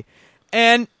today,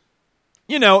 and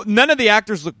none of the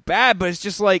actors look bad, but it's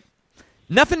just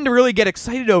nothing to really get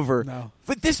excited over. No.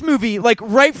 But this movie,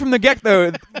 right from the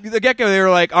get-go, they were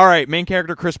like, all right, main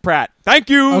character Chris Pratt. Thank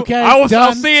you. Okay, I'll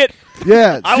done. see it.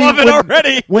 Yeah, I love it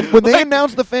already. When they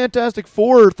announced the Fantastic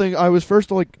Four thing, I was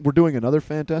first we're doing another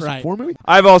Fantastic Four movie?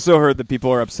 I've also heard that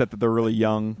people are upset that they're really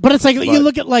young. But it's you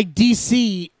look at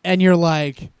DC and you're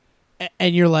like,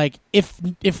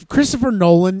 if Christopher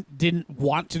Nolan didn't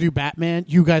want to do Batman,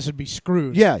 you guys would be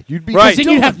screwed. Yeah, you'd be Right. Then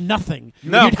you'd have nothing.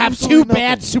 No. You'd have Absolutely two bad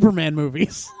nothing. Superman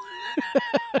movies.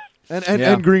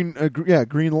 and Green Green Oh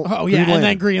Green yeah, and then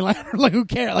Lantern. Green Lantern. Who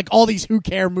care? All these who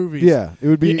care movies. Yeah, it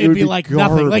would be It'd be like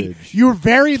nothing. garbage. You were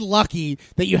very lucky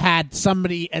that you had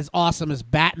somebody as awesome as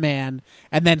Batman,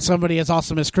 and then somebody as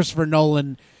awesome as Christopher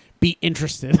Nolan be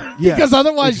interested. Yes, because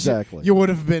otherwise, exactly. you would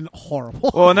have been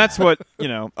horrible. Well, and that's what,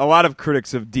 a lot of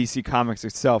critics of DC Comics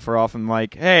itself are often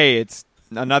like, hey, it's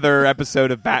another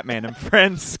episode of Batman and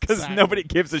Friends, because Exactly. nobody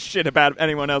gives a shit about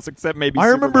anyone else except maybe I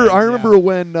remember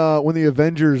Superman. when the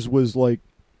Avengers was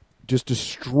just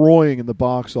destroying in the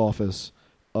box office.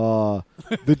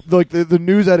 the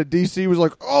news out of DC was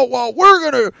like, oh well,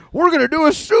 we're gonna do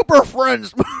a Super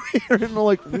Friends movie, and they're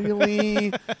like,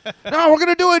 really? No, we're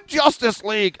gonna do a Justice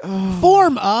League.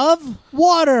 Form of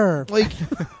water. Like,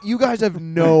 you guys have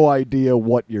no idea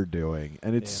what you're doing,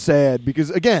 and it's sad because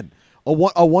again,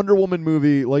 a Wonder Woman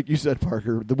movie, like you said,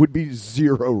 Parker, there would be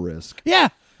zero risk. Yeah,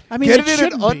 I mean, Get it it in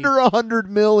shouldn't under $100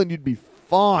 million, and you'd be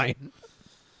fine.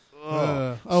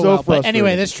 Oh, so well. But frustrating.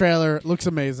 anyway, this trailer looks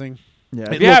amazing.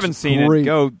 Yeah, If you haven't seen it,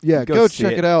 go see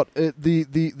check it out.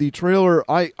 The trailer.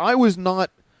 I was not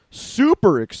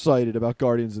super excited about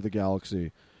Guardians of the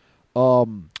Galaxy.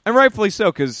 And rightfully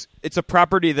so, because it's a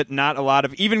property that not a lot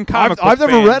of even comic book I've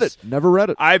never fans- read it. Never read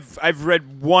it. I've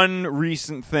read one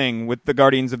recent thing with the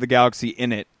Guardians of the Galaxy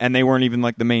in it, and they weren't even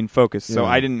like the main focus, so Yeah.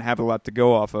 I didn't have a lot to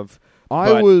go off of.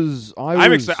 I'm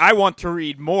excited. I want to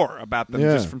read more about them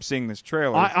Yeah. just from seeing this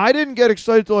trailer. I didn't get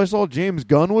excited till I saw James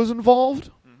Gunn was involved,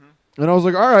 and I was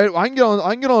like, all right, I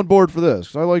can get on board for this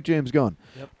because I like James Gunn,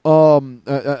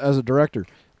 as a director.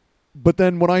 But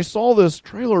then when I saw this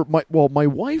trailer, my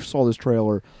wife saw this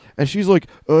trailer, and she's like,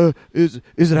 "Is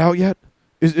it out yet?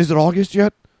 Is it August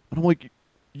yet?" And I'm like,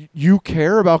 "You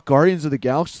care about Guardians of the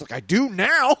Galaxy?" She's like, "I do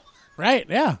now." Right?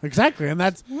 Yeah, exactly. And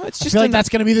that's it's I just feel like that's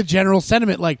going to be the general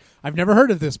sentiment. Like, I've never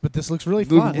heard of this, but this looks really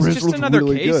fun. it's Riz just looks another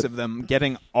really case good. of them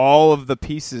getting all of the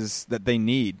pieces that they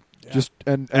need Just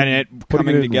and it putting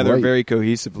coming it in together right. very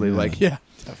cohesively. Yeah. Like Yeah,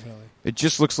 definitely. it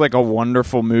just looks like a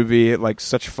wonderful movie. Like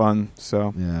such fun.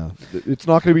 So Yeah, it's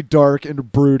not going to be dark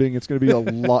and brooding. It's going to be a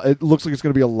lot. It looks like it's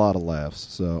going to be a lot of laughs.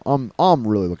 So I'm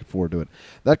really looking forward to it.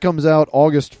 That comes out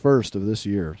August 1st of this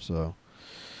year. So,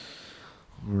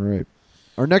 all right,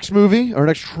 our next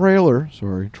trailer.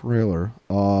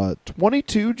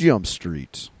 22 Jump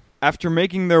Street. after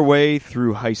making their way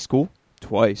through high school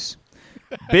twice,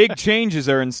 big changes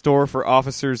are in store for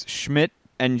officers Schmidt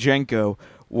and Jenko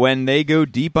when they go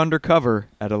deep undercover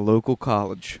at a local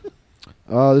college.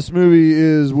 This movie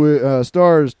is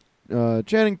stars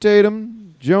Channing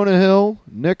Tatum, Jonah Hill,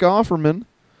 Nick Offerman,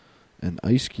 and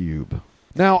Ice Cube.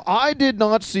 Now, I did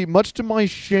not see, much to my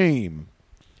shame,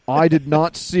 I did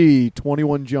not see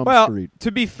 21 Jump Street.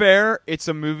 To be fair, it's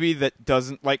a movie that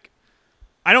doesn't, like,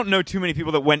 I don't know too many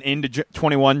people that went into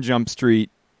 21 Jump Street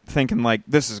thinking, like,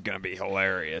 this is going to be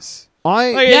hilarious.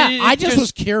 I just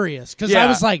was curious because I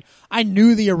was like, I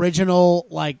knew the original,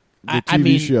 like, The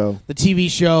TV show. the TV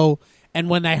show, and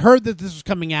when I heard that this was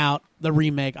coming out, the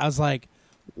remake, I was like,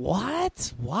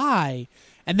 what? Why?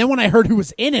 And then when I heard who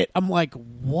was in it, I'm like,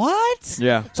 what?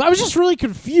 Yeah. So I was just really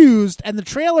confused, and the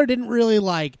trailer didn't really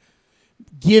like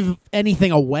give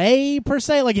anything away per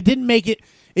se. Like it didn't make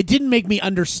me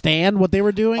understand what they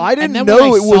were doing. I didn't and then know when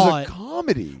I it was saw a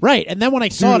comedy. Right, and then when I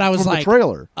saw it, I was from like, the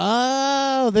trailer.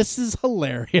 oh, this is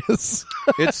hilarious.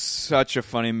 It's such a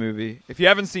funny movie. If you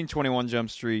haven't seen 21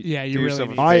 Jump Street, Yeah, you do really yourself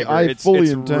need a to. favor. I fully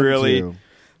it's intend really, to.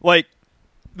 Like,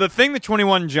 the thing that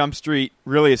 21 Jump Street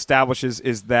really establishes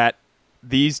is that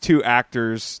these two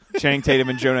actors, Channing Tatum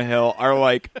and Jonah Hill, are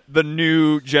like the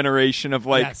new generation of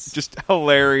like Yes. just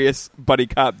hilarious buddy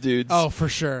cop dudes. Oh, for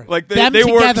sure. Like them they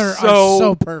work together so are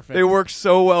so perfect. They work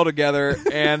so well together,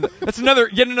 and that's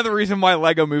yet another reason why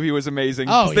Lego Movie was amazing.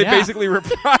 Oh, 'Cause they yeah. basically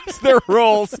reprised their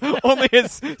roles only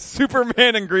as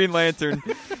Superman and Green Lantern,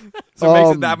 so it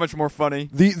makes it that much more funny.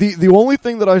 The only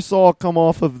thing that I saw come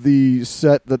off of the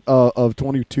set that of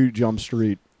 22 Jump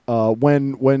Street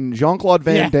when Jean-Claude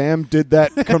Van Yeah. Damme did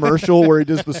that commercial where he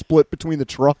does the split between the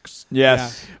trucks.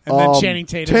 Yes. And then Channing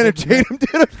Tatum. Tatum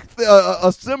did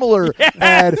a similar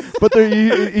ad, but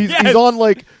he's Yes. on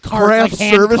like craft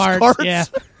hand service carts. Yeah.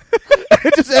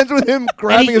 It just ends with him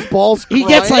grabbing his balls. He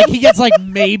crying. gets like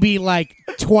maybe like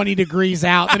 20 degrees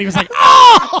out, and he was like,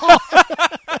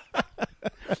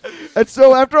 And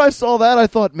so after I saw that, I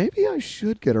thought maybe I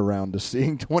should get around to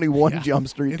seeing 21 Jump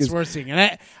Street. it's 'cause worth seeing.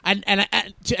 And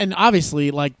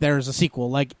obviously, like there's a sequel.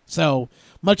 Like so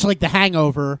much like The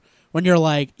Hangover, when you're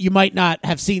like, you might not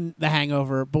have seen The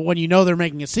Hangover, but when you know they're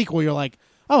making a sequel, you're like,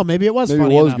 oh, maybe it was Maybe it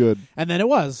funny was enough. good. And then it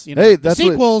was. You know, Hey, the that's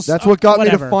sequels. what got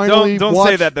whatever. me to finally Don't watch.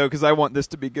 say that though, because I want this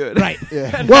to be good. Right.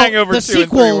 Yeah. And Well, Hangover the 2 and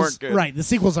 3 sequels, weren't good. right? The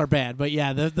sequels are bad, but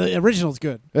yeah, the original's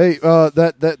good. Hey,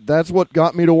 that's what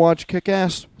got me to watch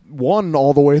Kick-Ass 1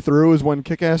 all the way through. Is when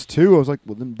Kick-Ass 2, I was like,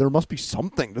 well, then there must be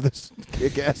something to this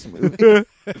Kick-Ass movie.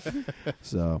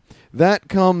 So that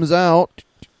comes out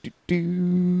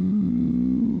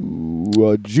June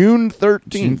 13th.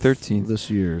 June 13th. This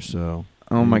year. So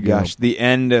Oh my there you go. gosh, the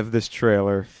end of this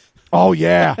trailer. Oh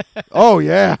yeah. Oh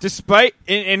yeah. Despite,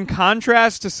 in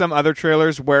contrast to some other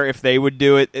trailers where if they would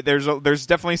do it, there's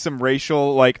definitely some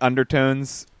racial like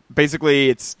undertones. Basically,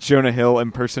 it's Jonah Hill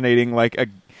impersonating like a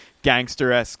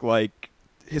gangster-esque like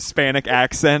Hispanic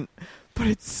accent, but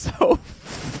it's so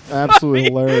Absolutely funny.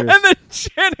 hilarious. And then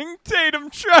Channing Tatum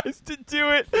tries to do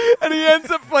it, and he ends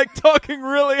up like talking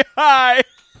really high.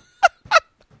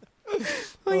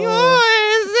 Like,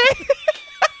 oh, is it?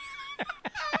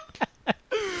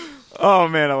 Oh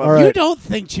man, I love All it. right. You don't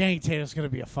think Channing Tatum's going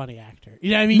to be a funny actor?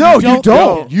 You know what I mean? No, you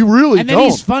don't. You really And then don't.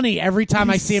 he's funny every time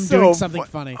I He's see him so doing something fu-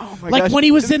 funny. Oh my like gosh. when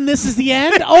he was in This Is the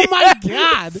End. Oh my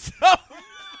God.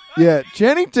 Yeah,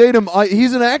 Channing Tatum.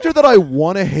 He's an actor that I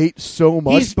want to hate so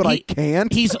much, but I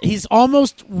can't. He's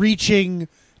almost reaching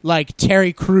like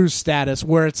Terry Crews status,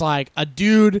 where it's like a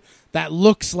dude that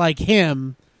looks like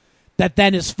him that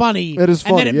then is funny. It is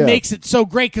and then funny, it yeah. makes it so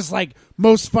great because like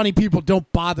most funny people don't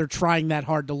bother trying that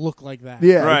hard to look like that.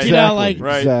 Yeah, Right. exactly. You know, like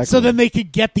Right. exactly. so then they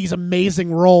could get these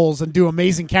amazing roles and do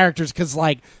amazing characters because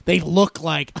like they look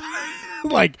like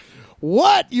like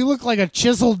what you look like a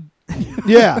chiseled,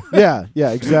 yeah,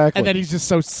 exactly. and then he's just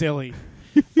so silly.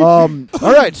 All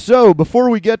right, so before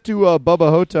we get to Bubba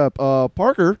Hotep,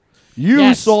 Parker, you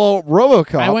Yes. saw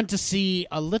RoboCop. I went to see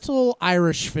a little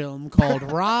Irish film called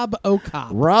Rob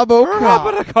O'Cop.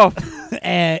 RoboCop.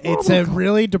 It's a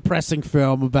really depressing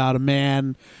film about a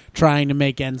man trying to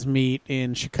make ends meet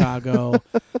in Chicago.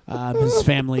 His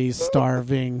family's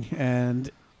starving,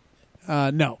 and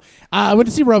no. I went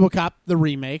to see RoboCop, the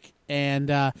remake, and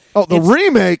The it's-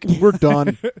 remake. We're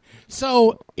done.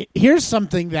 So here's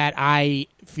something that I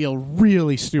feel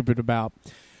really stupid about.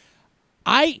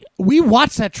 We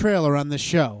watched that trailer on this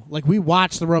show. Like, we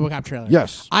watched the RoboCop trailer.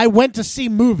 Yes. I went to see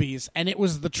movies, and it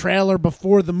was the trailer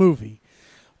before the movie.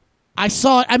 I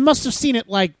saw it. I must have seen it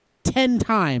like 10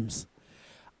 times.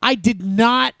 I did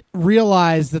not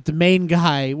realize that the main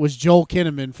guy was Joel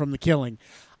Kinnaman from The Killing.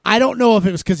 I don't know if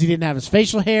it was because he didn't have his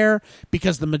facial hair,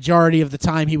 because the majority of the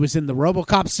time he was in the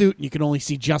RoboCop suit and you could only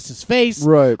see just his face.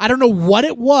 Right. I don't know what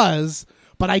it was,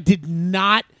 but I did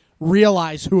not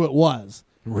realize who it was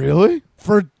Really?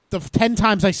 for the 10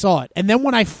 times I saw it. And then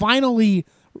when I finally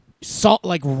saw,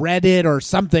 like, read it or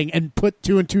something and put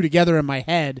two and two together in my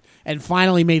head and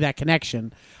finally made that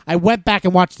connection, I went back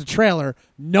and watched the trailer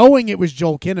knowing it was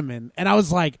Joel Kinnaman, and I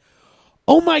was like,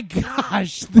 oh my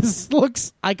gosh, this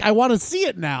looks like I want to see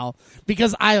it now,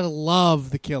 because I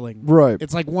love The Killing. Right.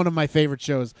 It's like one of my favorite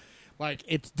shows. Like,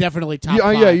 it's definitely top Yeah,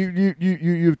 5. yeah.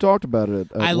 You've talked about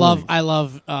it. At I length.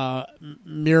 love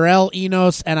Muriel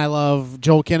Enos, and I love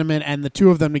Joel Kinnaman, and the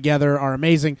two of them together are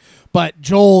amazing. But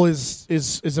Joel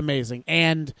is amazing,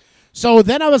 and so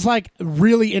then I was like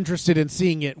really interested in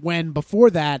seeing it. When before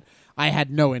that I had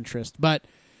no interest, but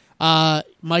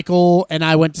Michael and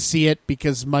I went to see it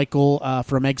because Michael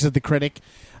from Exit the Critic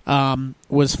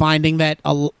was finding that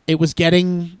it was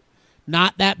getting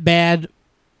not that bad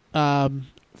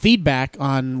feedback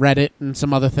on Reddit and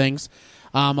some other things.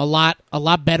 A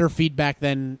lot better feedback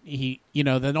than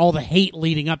than all the hate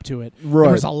leading up to it. Right.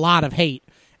 There was a lot of hate,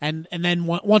 and then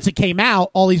once it came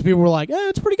out, all these people were like,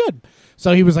 it's pretty good.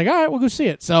 So he was like, all right, we'll go see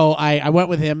it. So I went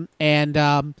with him, and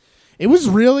it was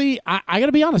really, I got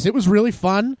to be honest, it was really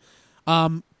fun.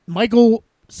 Michael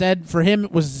said for him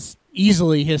it was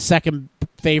easily his second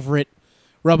favorite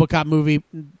RoboCop movie.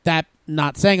 That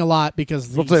not saying a lot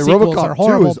because the I'll say sequels RoboCop are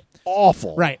horrible. 2 is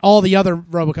awful. Right. All the other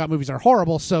RoboCop movies are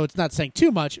horrible, so it's not saying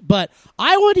too much. But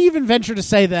I would even venture to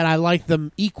say that I like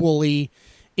them equally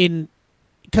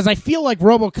because I feel like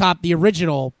RoboCop, the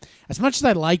original, as much as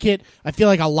I like it, I feel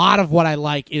like a lot of what I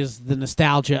like is the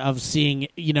nostalgia of seeing,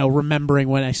 remembering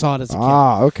when I saw it as a kid.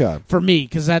 Ah, okay. For me,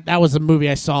 because that was a movie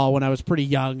I saw when I was pretty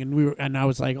young, and I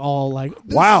was like, all like,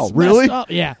 this Wow, is really? messed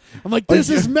up. Yeah, I'm like, this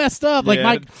is messed up. Like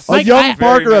Yeah, A my young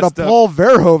Parker at a messed up. Paul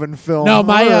Verhoeven film. no,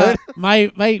 my All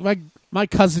right. my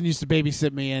cousin used to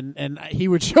babysit me, and he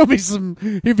would show me some.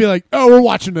 He'd be like, "Oh, we're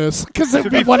watching this," because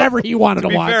it'd be whatever he wanted To to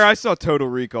be watch. fair, I saw Total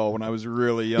Recall when I was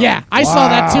really young. Yeah, I saw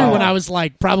that too Wow. when I was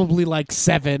like probably like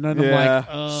 7, and Yeah.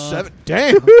 I'm like, 7.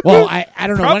 Damn. well, I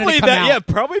don't know when did Probably it come that. out. Yeah,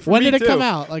 probably for When me did it too. come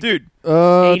out? Like, Dude,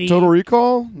 80 Total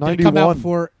Recall? Did it come out 91.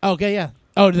 before? Okay, yeah.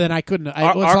 Oh, then I couldn't.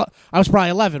 I was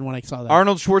probably 11 when I saw that.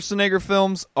 Arnold Schwarzenegger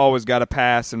films always got a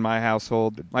pass in my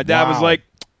household. My dad was Wow. like,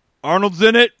 "Arnold's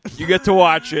in it. You get to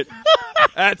watch it."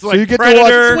 That's like you get to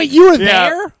Predator. Wait, you were Yeah.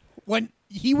 there when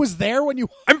he was there when you?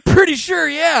 I'm pretty sure.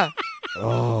 Yeah.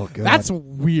 Oh, God. That's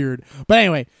weird. But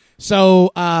anyway,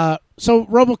 so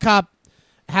RoboCop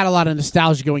had a lot of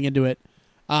nostalgia going into it,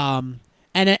 and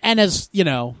as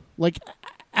like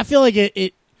I feel like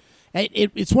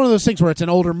it's one of those things where it's an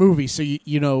older movie, so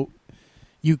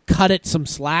you cut it some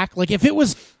slack. Like if it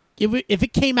was if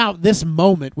it came out this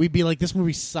moment, we'd be like, this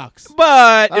movie sucks.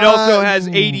 But it also has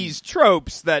 80s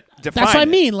tropes that define That's what I it.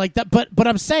 mean. Like that, but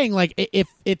I'm saying like if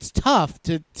it's tough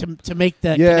to make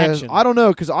that Yeah, connection. I don't know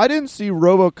because I didn't see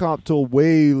RoboCop till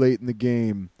way late in the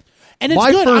game. And it's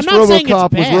My good. first I'm not saying RoboCop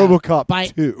it's was bad RoboCop by,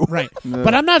 2. right?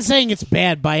 But I'm not saying it's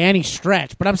bad by any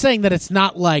stretch. But I'm saying that it's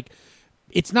not like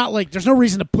there's no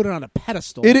reason to put it on a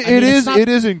pedestal. It I mean, it's not- it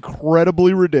is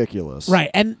incredibly ridiculous.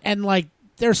 right. And like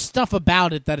there's stuff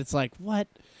about it that it's like what.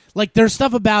 Like there's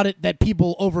stuff about it that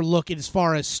people overlook as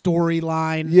far as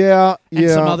storyline. Yeah, And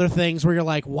yeah. some other things where you're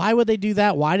like, why would they do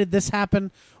that? Why did this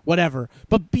happen? Whatever.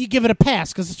 But you give it a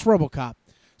pass because it's RoboCop.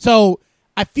 So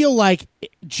I feel like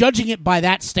judging it by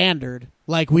that standard,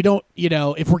 like we don't,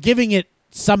 if we're giving it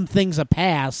some things a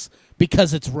pass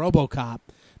because it's RoboCop,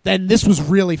 then this was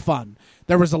really fun.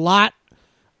 There was a lot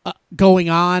going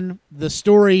on. The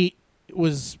story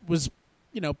was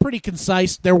pretty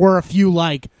concise. There were a few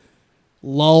like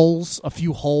lulls, a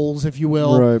few holes, if you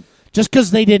will. Right. Just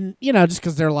because they didn't, just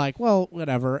because they're like, well,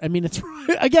 whatever. I mean, it's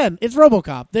again, it's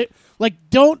RoboCop. They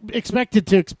don't expect it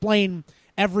to explain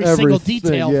every single Everything,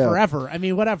 detail yeah. forever. I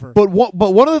mean, whatever. But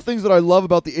one of the things that I love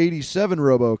about the '87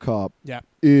 RoboCop yeah,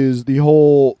 is the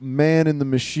whole man in the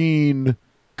machine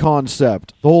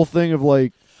concept. The whole thing of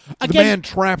like the Again- man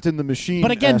trapped in the machine.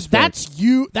 but again, aspect.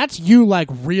 that's you like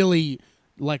really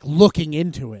like looking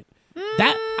into it.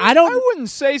 That I don't. I wouldn't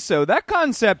say so. That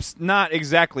concept's not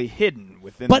exactly hidden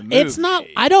within But the movie. it's not.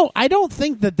 I don't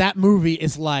think that movie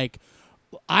is like.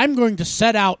 I'm going to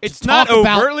set out. It's to not talk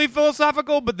about, overtly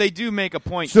philosophical, but they do make a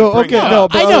point. So, to bring okay, it no,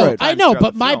 up but I know, alright. I know, throughout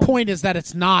but the my film. point is that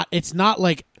it's not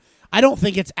like I don't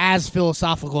think it's as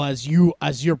philosophical as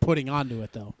you're putting onto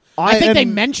it though. I think they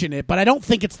and- mention it, but I don't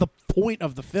think it's the point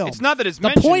of the film. It's not that it's the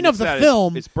mentioned, point of it's the that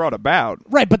film. It's brought about.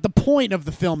 Right, but the point of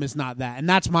the film is not that, and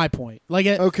that's my point. Like,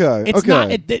 Okay, it's okay. not.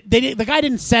 The guy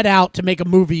didn't set out to make a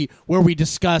movie where we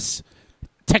discuss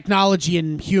technology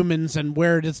and humans and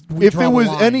where does we If draw it the was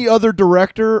line. any other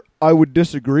director, I would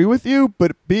disagree with you.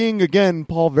 But being again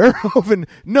Paul Verhoeven,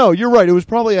 no, you're right. It was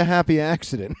probably a happy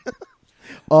accident.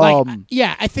 Like,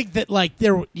 yeah, I think that like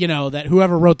there, that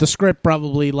whoever wrote the script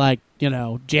probably like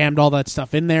jammed all that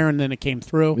stuff in there and then it came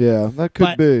through. Yeah, that could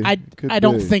But be. I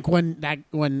don't think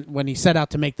when he set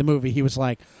out to make the movie, he was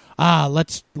like,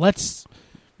 let's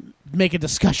make a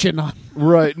discussion on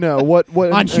Right. No. What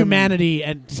on and- humanity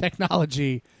and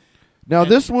technology. Now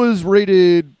this was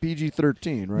rated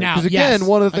PG-13, right? Now, Because again, yes.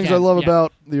 one of the things I Again, love yeah.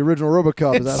 about the original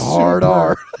RoboCop is It's that hard super-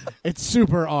 R. It's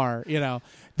super R.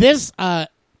 This.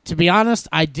 To be honest,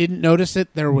 I didn't notice it.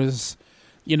 There was,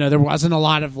 there wasn't a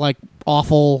lot of like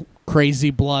awful, crazy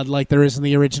blood like there is in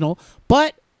the original,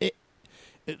 but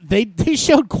they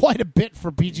showed quite a bit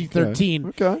for PG-13.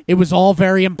 Okay. It was all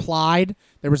very implied.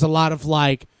 There was a lot of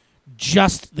like,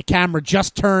 just the camera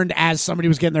just turned as somebody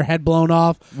was getting their head blown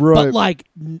off, Right. but like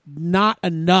not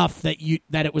enough that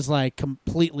it was like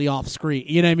completely off screen.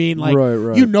 You know what I mean? Like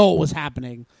Right. you know what was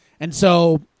happening, and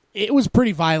so it was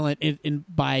pretty violent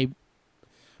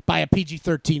by a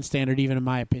PG-13 standard, even in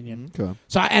my opinion. Okay.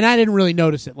 So, and I didn't really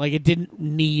notice it. Like, it didn't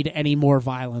need any more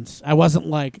violence. I wasn't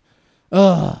like,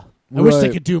 ugh, I wish they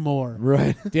Right. could do more.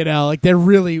 Right. Like they're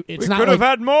really. It's We not could like have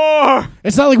had more.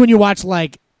 it's not like when you watch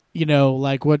like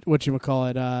like what you would call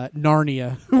it,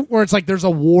 Narnia, where it's like there's a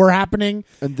war happening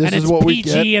And this it's is what we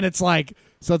PG, get? and it's like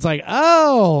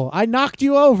oh, I knocked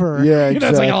you over. Yeah,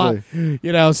 It's like a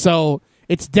lot, so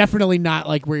it's definitely not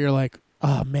like where you're like,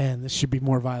 oh man, this should be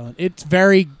more violent. It's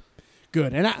very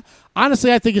good, and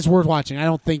honestly, I think it's worth watching. I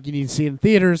don't think you need to see it in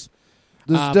theaters,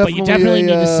 This but you definitely a,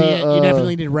 need to see it. You uh,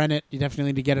 definitely need to rent it. You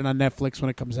definitely need to get it on Netflix when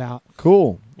it comes out.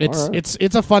 Cool. It's All right.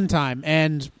 it's a fun time,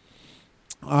 and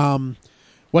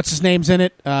what's his name's in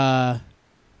it? Sam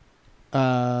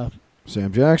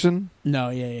Jackson. No,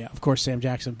 yeah, of course, Sam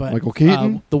Jackson, but Michael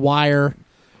Keaton? The Wire,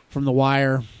 from The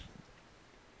Wire,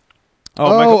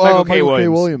 Michael K.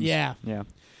 Williams. yeah, Yeah.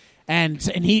 and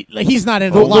he's not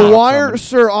in The, a lot. the Wire,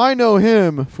 sir. I know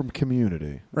him from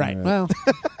Community. Right. All Well,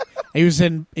 he's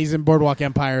in Boardwalk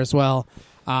Empire as well.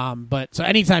 But so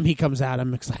anytime he comes out,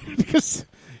 I'm excited because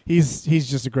he's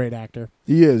just a great actor.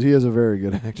 he is. He is a very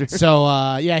good actor.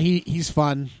 So yeah, he's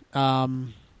fun.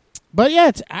 But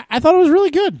yeah, I thought it was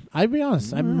really good. I'd be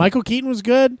honest. Michael Keaton was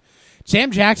good.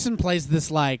 Sam Jackson plays this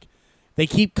like they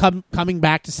keep coming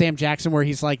back to Sam Jackson where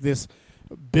he's like this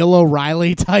Bill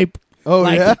O'Reilly type. Oh,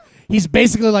 like, yeah? He's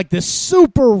basically like this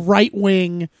super right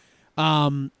wing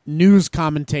news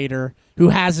commentator who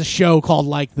has a show called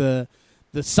like the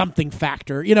Something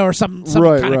Factor, or something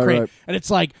Right, kind of right, crazy. right. And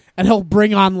it's like, and he'll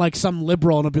bring on like some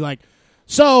liberal and he'll be like,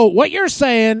 so what you're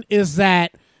saying is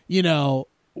that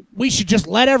we should just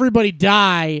let everybody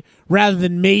die rather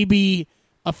than maybe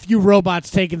a few robots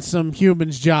taking some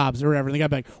humans' jobs or whatever. They got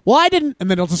back. Well, I didn't, and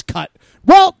then it'll just cut.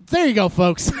 Well, there you go,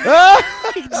 folks.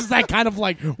 It's just that kind of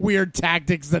like weird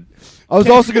tactics that. I was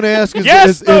also going to ask,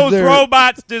 Yes, those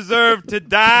robots deserve to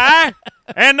die,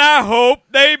 and I hope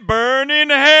they burn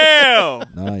in hell.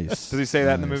 Nice. Does he say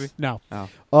that in the movie? No.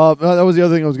 Oh. That was the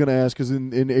other thing I was going to ask, because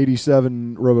in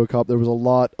 87 RoboCop, there was a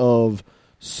lot of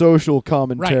social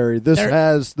commentary. Right. This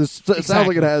it sounds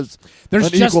like it has an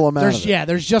equal amount of it. Yeah,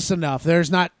 there's just enough.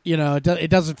 There's not, it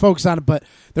doesn't focus on it, but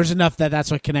there's enough that's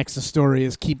what connects the story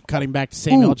is keep cutting back to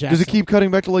Samuel Jackson. Does it keep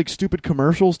cutting back to like stupid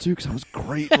commercials too? Because that was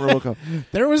great in RoboCop.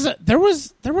 There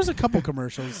was a couple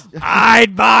commercials.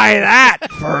 I'd buy that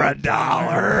for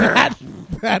 $1.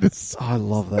 That is. Oh, I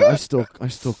love that. I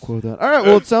still quote that. All right.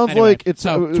 Well, it sounds Anyway, like it's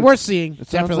worth seeing. It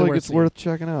sounds Definitely like worth it's seeing. worth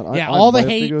checking out. Yeah, I all the might have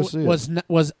to hate go see it.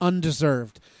 was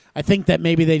undeserved. I think that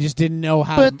maybe they just didn't know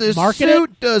how But to the market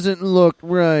suit it. doesn't look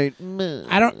right.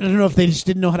 I don't know if they just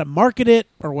didn't know how to market it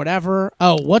or whatever.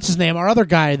 Oh, what's his name? My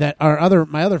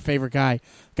other favorite guy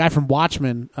from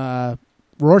Watchmen,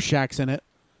 Rorschach's in it.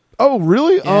 Oh,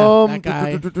 really? Yeah, that guy.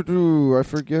 I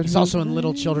forget. He's his also in name.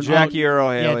 Little Children. Jackie Earl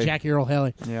Haley. Yeah, Jackie Earl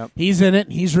Haley. Yep. He's in it.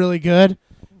 He's really good.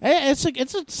 It's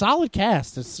a solid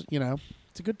cast. It's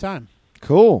it's a good time.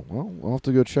 Cool. Well, I'll have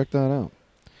to go check that out.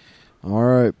 All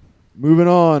right. Moving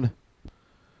on.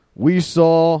 We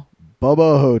saw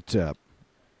Bubba Hotep.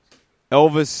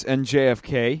 Elvis and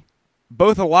JFK,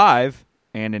 both alive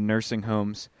and in nursing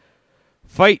homes,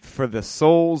 fight for the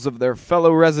souls of their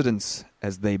fellow residents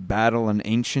as they battle an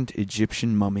ancient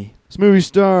Egyptian mummy. This movie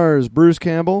stars Bruce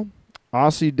Campbell,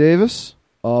 Ossie Davis,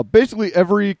 basically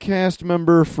every cast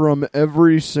member from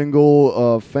every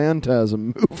single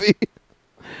Phantasm movie.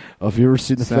 If you've ever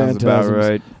seen the Sounds Phantasms, about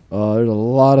right. there's a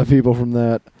lot of people from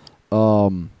that.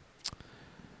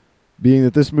 Being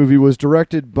that this movie was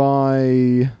directed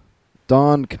by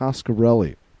Don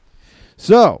Coscarelli.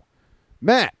 So,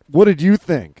 Matt, what did you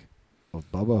think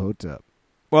of Bubba Hotep?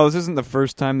 Well, this isn't the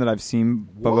first time that I've seen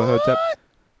Bubba Hotep,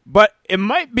 but it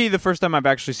might be the first time I've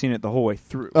actually seen it the whole way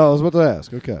through. Oh, I was about to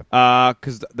ask. Okay.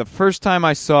 Because the first time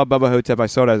I saw Bubba Hotep, I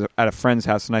saw it at a friend's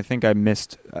house, and I think I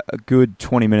missed a good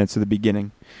 20 minutes of the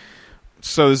beginning.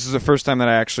 So this is the first time that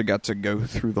I actually got to go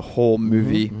through the whole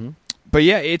movie. Mm-hmm. But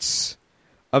yeah, it's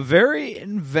a very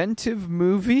inventive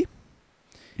movie.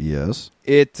 Yes.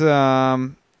 It's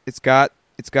got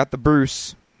the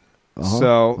Bruce.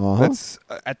 So that's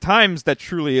at times that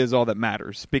truly is all that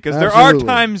matters, because there are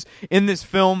times in this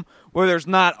film where there's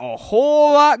not a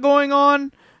whole lot going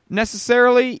on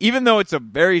necessarily, even though it's a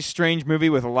very strange movie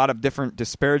with a lot of different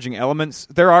disparaging elements.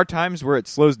 There are times where it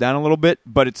slows down a little bit,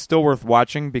 but it's still worth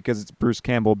watching because it's Bruce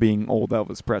Campbell being old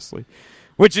Elvis Presley,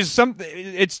 which is something.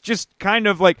 It's just kind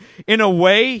of like, in a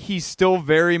way, he's still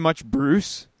very much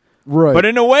Bruce, right? But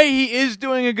in a way, he is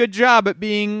doing a good job at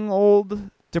being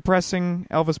old, depressing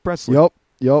Elvis Presley.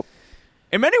 Yep.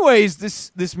 In many ways,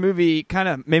 this movie kind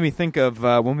of made me think of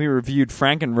when we reviewed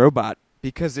Frankenrobot,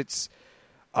 because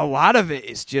a lot of it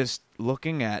is just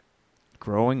looking at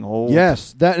growing old.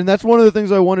 Yes, that's one of the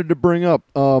things I wanted to bring up.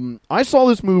 I saw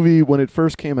this movie when it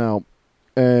first came out,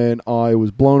 and I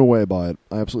was blown away by it.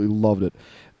 I absolutely loved it.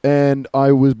 And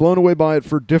I was blown away by it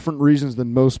for different reasons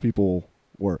than most people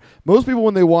were. Most people,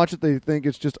 when they watch it, they think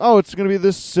it's just, it's going to be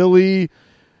this silly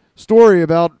story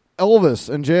about Elvis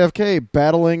and JFK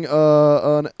battling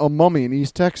a mummy in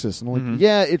East Texas. And I'm like,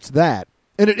 yeah, it's that.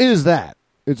 And it is that.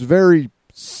 It's very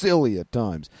silly at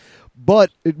times.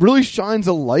 But it really shines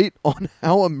a light on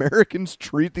how Americans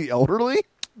treat the elderly.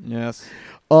 Yes.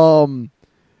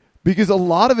 Because a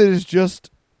lot of it is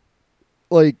just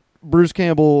like Bruce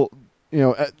Campbell,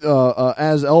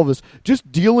 as Elvis,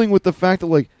 just dealing with the fact that,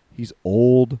 like, he's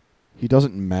old, he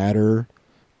doesn't matter,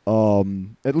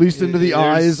 at least into the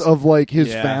eyes of, like,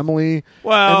 his family.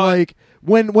 Well, and, like,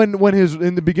 when his,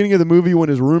 in the beginning of the movie, when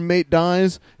his roommate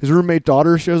dies, his roommate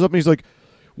daughter shows up and he's like,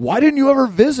 "Why didn't you ever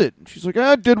visit?" She's like,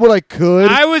 "I did what I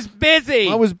could. I was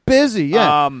busy.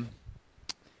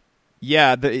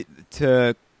 Yeah.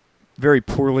 To very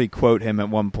poorly quote him at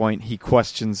one point, he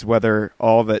questions whether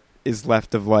all that is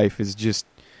left of life is just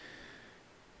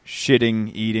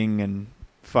shitting, eating, and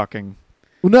fucking.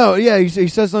 Well, no, yeah, he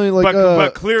says something like,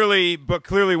 but clearly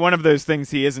one of those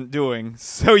things he isn't doing.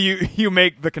 So you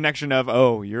make the connection of,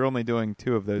 you're only doing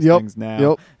two of those things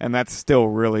now, and that's still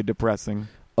really depressing,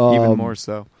 even more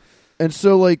so. And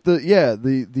so, like,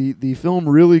 the film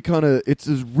really kind of, it's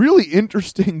this really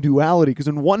interesting duality, because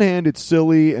on one hand it's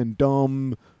silly and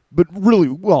dumb, but really,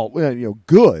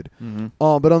 good. Mm-hmm.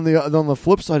 But on the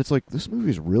flip side, it's like, this movie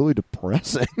is really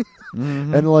depressing,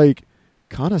 and, like,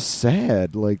 kind of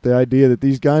sad. Like the idea that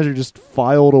these guys are just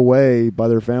filed away by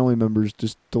their family members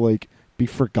just to like be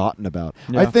forgotten about.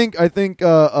 Yeah. I think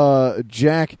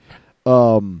Jack,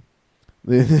 the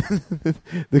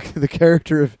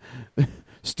character of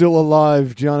Still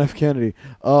Alive, John F. Kennedy,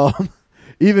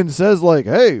 even says like,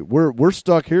 "Hey, we're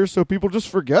stuck here, so people just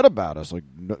forget about us. Like,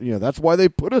 that's why they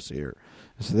put us here,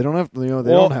 so they don't have they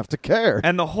don't have to care."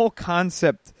 And the whole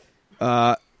concept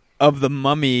of the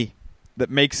mummy that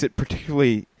makes it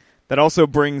particularly, that also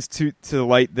brings to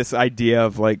light this idea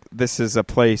of like this is a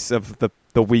place of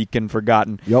the weak and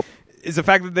forgotten. Yep. Is the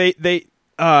fact that they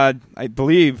I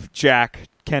believe Jack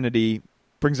Kennedy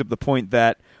brings up the point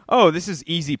that, oh, this is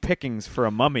easy pickings for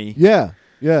a mummy. Yeah.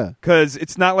 Because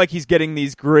it's not like he's getting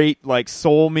these great like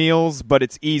soul meals, but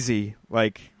it's easy.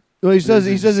 Like, well, he says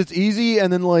it's easy,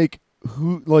 and then we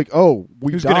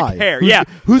who's die. gonna care?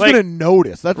 Who's like, gonna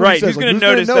notice? That's what right. he says. Who's gonna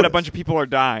notice that a bunch of people are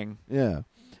dying? Yeah.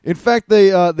 In fact,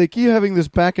 they keep having this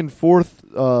back and forth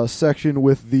section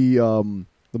with the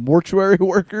mortuary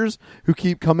workers who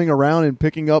keep coming around and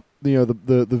picking up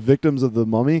the victims of the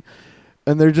mummy,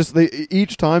 and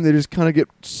each time they just kind of get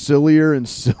sillier and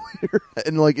sillier,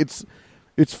 and like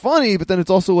it's funny, but then it's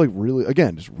also like really,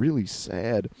 again, just really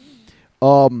sad.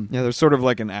 There's sort of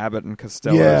like an Abbott and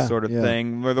Costello sort of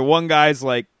thing, where the one guy's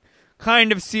like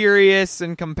kind of serious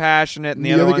and compassionate, and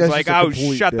the other one's like, "Oh,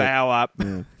 shut the hell up."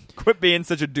 Yeah. Quit being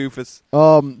such a doofus.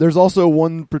 There's also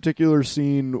one particular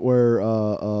scene where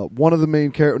one of the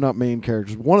not main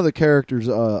characters, one of the characters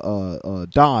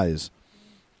dies,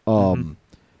 and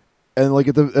like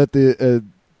in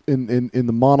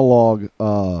the monologue,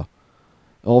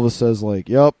 Elvis says like,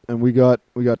 "Yep," and we got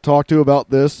talked to about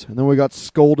this, and then we got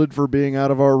scolded for being out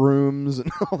of our rooms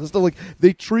and all this stuff. Like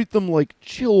they treat them like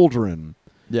children.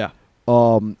 Yeah.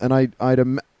 And I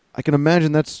can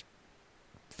imagine that's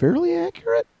fairly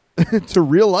accurate to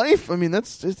real life. I mean,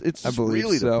 it's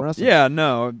really depressing. Yeah,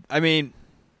 no. I mean,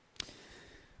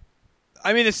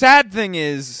 the sad thing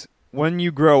is when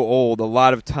you grow old, a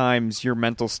lot of times your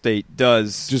mental state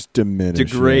does just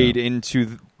degrade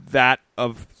into that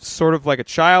of sort of like a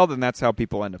child, and that's how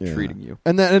people end up treating you.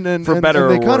 And for better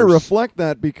and they or kind of worse. reflect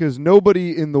that because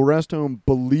nobody in the rest home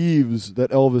believes that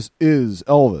Elvis is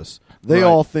Elvis. They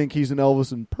all think he's an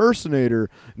Elvis impersonator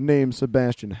named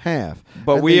Sebastian Haff.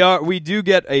 But we do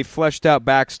get a fleshed out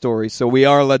backstory, so we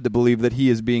are led to believe that he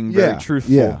is being very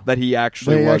truthful, that he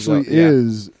actually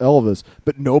is Elvis,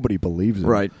 but nobody believes him.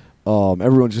 Right.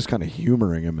 Everyone's just kind of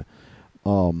humoring him.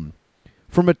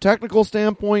 From a technical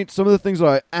standpoint, some of the things that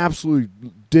I absolutely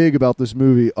dig about this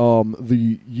movie,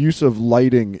 the use of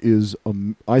lighting is,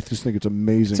 I just think it's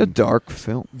amazing. It's a dark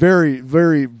film. Very,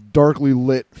 very darkly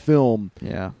lit film.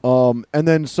 Yeah. And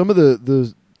then some of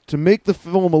the to make the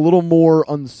film a little more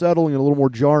unsettling and a little more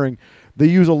jarring, they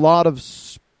use a lot of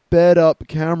sped up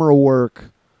camera work,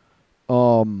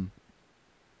 and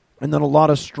then a lot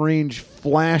of strange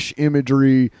flash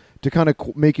imagery to kind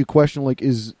of make you question, like,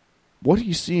 is what are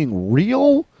you seeing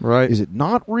real? Right. Is it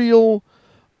not real?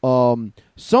 Some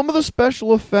of the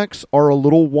special effects are a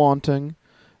little wanting.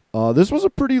 This was a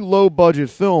pretty low budget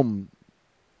film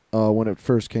when it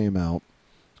first came out.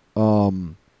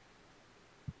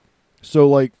 So,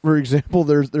 like, for example,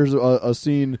 there's a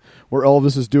scene where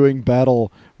Elvis is doing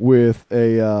battle with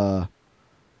a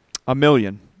 $1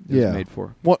 million. Made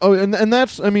for. Well, and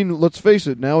that's, I mean, let's face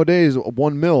it. Nowadays,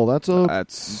 $1 million,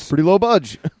 that's pretty low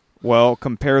budget. Well,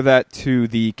 compare that to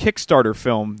the Kickstarter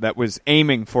film that was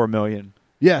aiming for $1 million.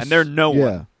 Yes, and they're no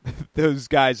one. Those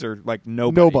guys are like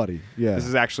nobody. Nobody. Yeah, this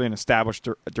is actually an established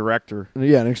director.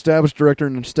 Yeah, an established director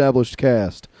and an established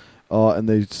cast, and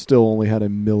they still only had $1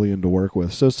 million to work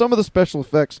with. So some of the special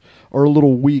effects are a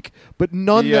little weak, but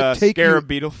none that take Scarab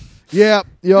Beetle. Yeah.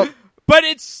 Yep. But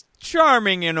it's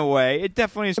charming in a way. It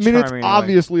definitely is. I mean, charming it's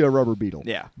obviously a rubber beetle.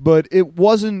 Yeah, but it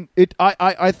wasn't.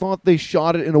 I thought they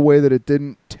shot it in a way that it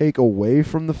didn't take away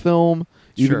from the film,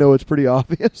 even though it's pretty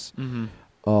obvious.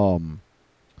 Mm-hmm.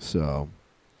 So,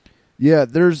 yeah,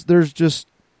 there's just,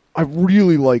 I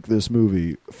really like this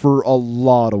movie for a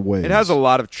lot of ways. It has a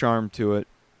lot of charm to it.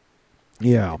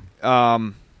 Yeah.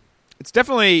 It's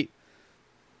definitely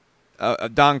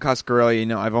Don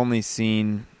Coscarelli. I've only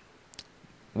seen.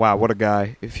 Wow, what a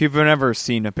guy! If you've never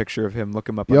seen a picture of him, look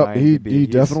him up on IMDb. He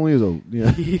definitely is a.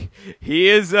 Yeah. he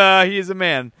is a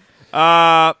man.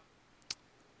 I've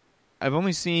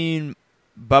only seen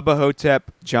Bubba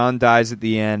Hotep. John dies at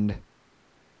the end.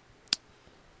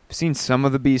 I've seen some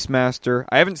of the Beastmaster.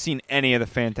 I haven't seen any of the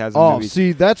Phantasm movies. Oh,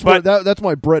 see, that's my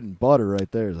bread and butter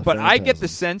right there. But I get the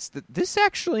sense that this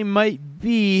actually might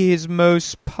be his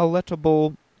most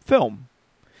palatable film,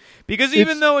 because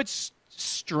even though it's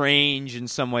strange in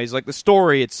some ways. Like the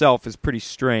story itself is pretty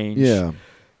strange. Yeah.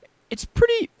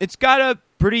 It's got a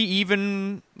pretty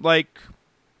even like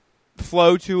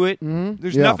flow to it. Mm-hmm.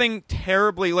 There's Yeah. nothing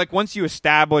terribly like once you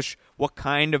establish what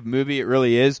kind of movie it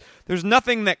really is, there's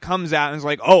nothing that comes out and is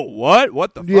like, oh,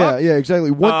 what the Yeah, fuck? yeah, exactly.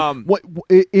 What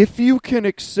if you can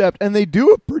accept, and they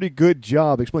do a pretty good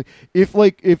job explaining.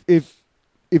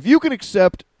 If you can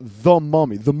accept The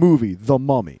Mummy, the movie, The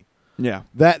Mummy, Yeah.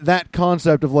 that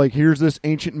concept of like, here's this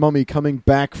ancient mummy coming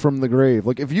back from the grave.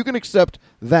 Like, if you can accept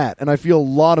that, and I feel a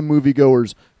lot of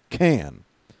moviegoers can,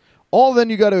 all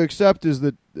then you got to accept is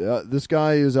that this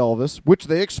guy is Elvis, which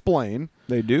they explain.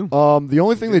 They do. The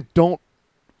only thing they don't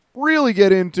really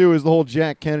get into is the whole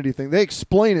Jack Kennedy thing. They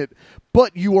explain it,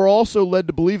 but you are also led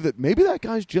to believe that maybe that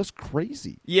guy's just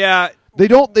crazy. Yeah. They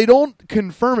don't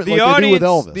confirm it like they do with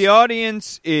Elvis. The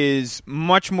audience is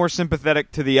much more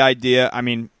sympathetic to the idea. I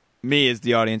mean, me as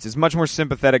the audience is much more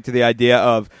sympathetic to the idea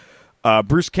of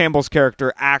Bruce Campbell's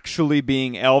character actually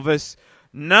being Elvis.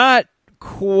 Not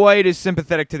quite as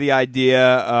sympathetic to the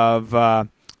idea of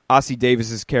Ossie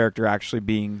Davis's character actually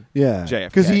being JFK.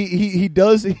 Because he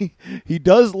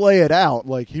does lay it out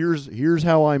like here's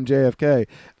how I'm JFK,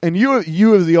 and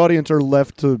you as the audience are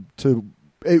left to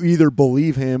either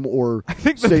believe him or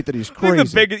state that he's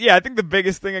crazy. I think the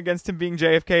biggest thing against him being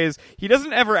JFK is he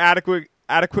doesn't ever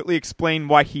adequately explain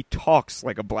why he talks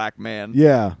like a black man.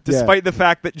 Yeah, despite the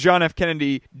fact that John F.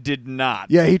 Kennedy did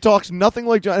not. Yeah, he talks nothing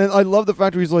like John. And I love the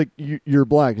fact that he's like, "You're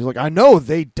black." He's like, "I know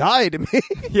they died to me."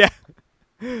 Yeah.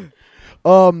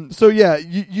 So yeah,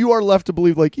 you are left to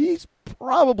believe like he's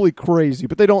probably crazy,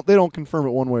 but they don't confirm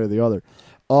it one way or the other.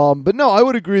 But no, I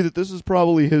would agree that this is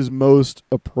probably his most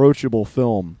approachable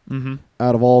film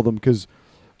out of all of them, because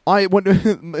my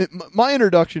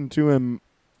introduction to him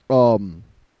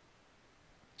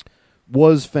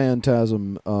was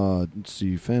Phantasm. Let's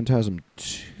see, Phantasm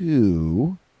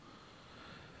 2.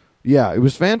 Yeah, it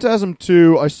was Phantasm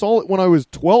 2. I saw it when I was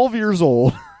 12 years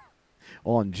old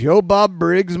on Joe Bob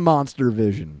Briggs' Monster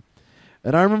Vision.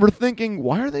 And I remember thinking,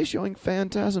 why are they showing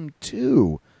Phantasm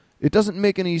 2? It doesn't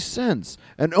make any sense.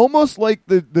 And almost like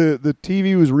the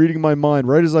TV was reading my mind,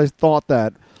 right as I thought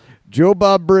that, Joe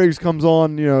Bob Briggs comes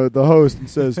on, the host, and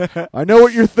says, I know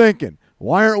what you're thinking.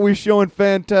 Why aren't we showing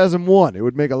Phantasm 1? It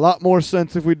would make a lot more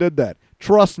sense if we did that.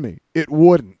 Trust me, it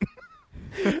wouldn't.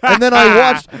 And then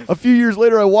a few years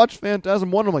later, I watched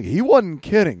Phantasm 1, and I'm like, he wasn't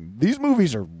kidding. These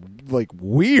movies are, like,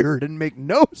 weird and make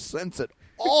no sense at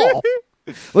all.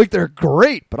 Like, they're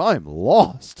great, but I'm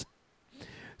lost.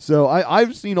 So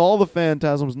I've seen all the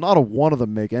Phantasms. Not a one of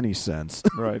them make any sense.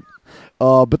 Right.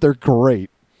 But they're great.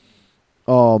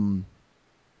 But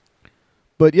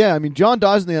yeah, I mean, John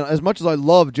dies in the end. As much as I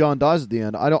love John dies at the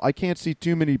end, I can't see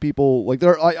too many people like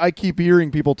there. I keep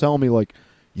hearing people tell me like,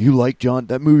 "You like John?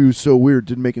 That movie was so weird,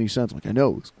 didn't make any sense." I'm like, I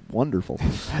know, it's wonderful.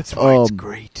 That's why it's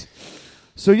great.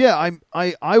 So yeah,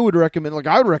 I would recommend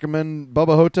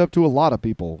Bubba Hotep to a lot of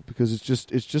people because it's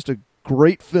just a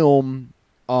great film.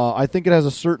 I think it has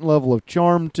a certain level of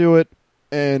charm to it,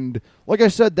 and like I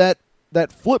said, that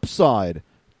flip side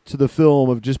to the film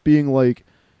of just being like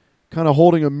kind of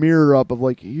holding a mirror up of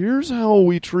like, here's how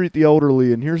we treat the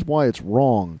elderly and here's why it's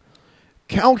wrong,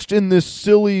 couched in this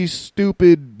silly,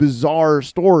 stupid, bizarre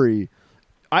story.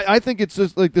 I think it's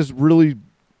just like this really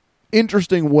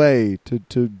interesting way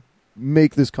to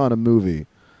make this kind of movie,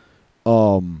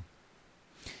 and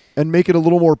make it a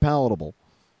little more palatable.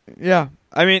 Yeah,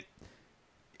 I mean,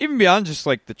 even beyond just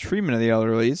like the treatment of the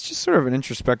elderly, it's just sort of an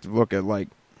introspective look at like,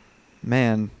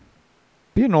 man,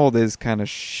 being old is kind of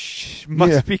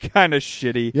must be kind of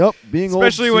shitty. Yep, being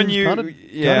especially old when you kind of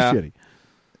shitty.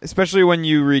 Especially when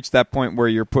you reach that point where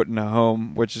you're put in a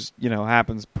home, which is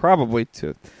happens probably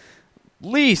to at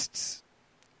least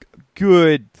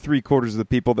good 3/4 of the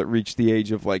people that reach the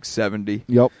age of like 70.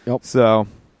 Yep. So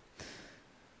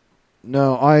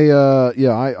no,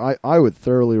 I would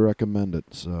thoroughly recommend it.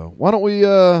 So why don't we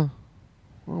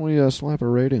slap a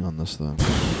rating on this thing?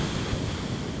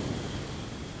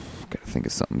 Gotta think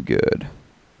of something good.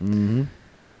 Mm-hmm.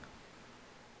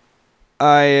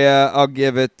 I'll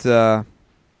give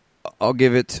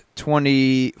it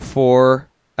 24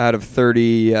 out of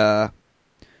 30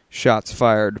 shots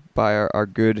fired by our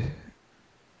good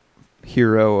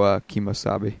hero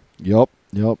Kemosabe. Yep.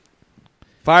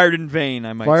 Fired in vain,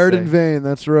 I might say. Fired in vain,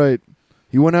 that's right.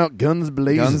 He went out guns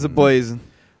blazing. Guns a-blazing.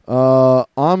 I'm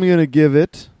going to give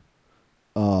it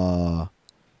 8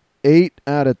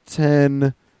 out of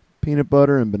 10 peanut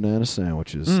butter and banana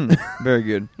sandwiches. Very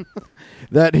good.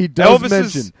 That he does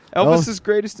mention. Elvis's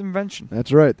greatest invention.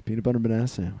 That's right, the peanut butter and banana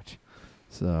sandwich.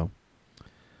 So,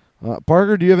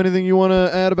 Parker, do you have anything you want to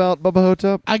add about Bubba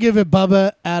Hotep? I give it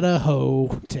Bubba at a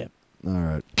hoe tip. All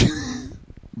right.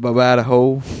 Bubba out of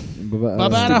hole. Bubba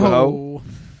at a stupid hoe.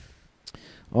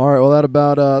 All right. Well, that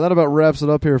about wraps it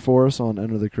up here for us on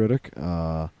Enter the Critic.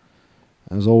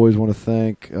 As always, want to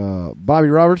thank Bobby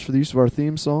Roberts for the use of our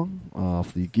theme song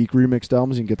off the Geek Remixed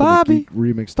albums. You can get them at Bobby.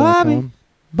 geekremixed.com.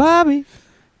 Bobby.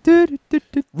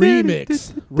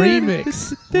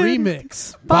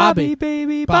 Remix. Bobby,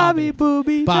 baby, Bobby,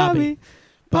 booby, Bobby.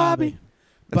 Bobby.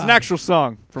 That's an Bobby. actual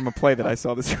song from a play that I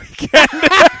saw this weekend.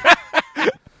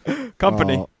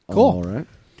 Company. Cool. All right.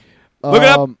 Look it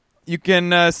up. You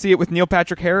can see it with Neil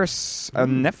Patrick Harris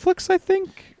on Netflix, I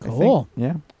think. Cool.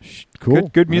 Yeah. Cool.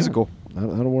 Good musical. Yeah,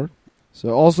 that'll work. So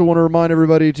also want to remind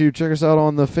everybody to check us out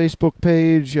on the Facebook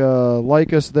page.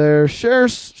 Like us there. Share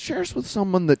us with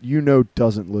someone that you know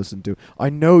doesn't listen to. I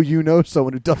know you know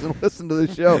someone who doesn't listen to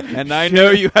the show. And I know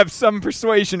you have some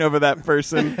persuasion over that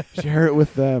person. Share it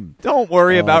with them. Don't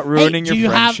worry about ruining Hey,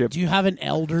 your friendship. Do you have an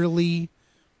elderly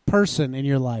person in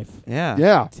your life? Yeah.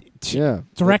 Yeah. Yeah.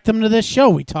 Direct them to this show.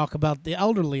 We talk about the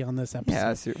elderly on this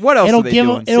episode. Yeah. What else are they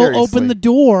doing? It'll open the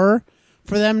door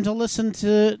for them to listen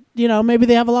to, maybe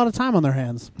they have a lot of time on their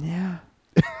hands. Yeah.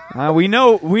 We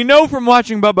know from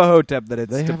watching Bubba Hotep that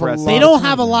it's They have a depressing. lot They of don't time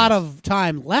have a on their lot hands. of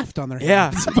time left on their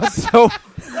Yeah. hands. So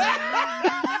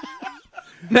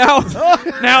now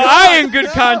I, in good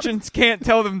conscience, can't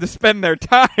tell them to spend their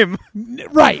time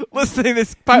Right. listening to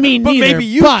this. Me but neither, maybe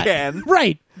you but- can.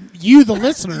 Right. You, the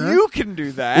listener. You can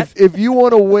do that. If you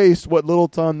want to waste what little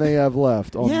time they have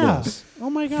left on Yeah. this, Oh,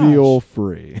 my gosh. feel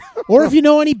free. Or if you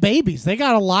know any babies, they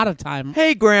got a lot of time.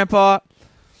 Hey, Grandpa,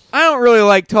 I don't really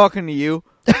like talking to you,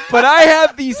 but I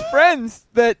have these friends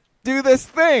that do this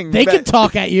thing. They that- can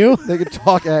talk at you. They can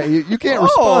talk at you. You can't Oh.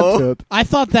 respond to it. I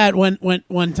thought that when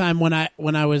one time when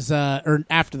I was or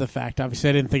after the fact, obviously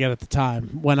I didn't think it at the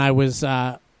time, when I was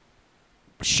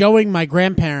showing my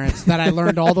grandparents that I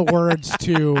learned all the words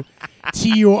to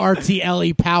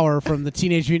TURTLE Power from the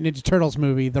Teenage Mutant Ninja Turtles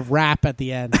movie, the rap at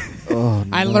the end. Oh,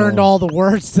 I no. learned all the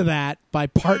words to that by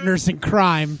Partners in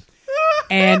Crime,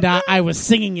 and I was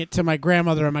singing it to my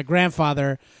grandmother and my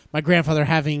grandfather. My grandfather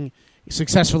having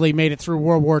successfully made it through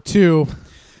World War II.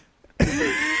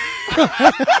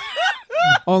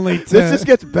 Only to This just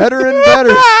gets better and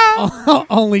better.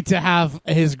 only to have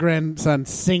his grandson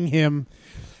sing him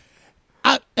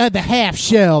at the half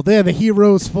shell. They're the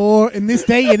heroes for. In this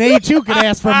day and age, you could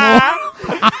ask for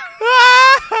more.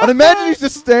 And imagine he's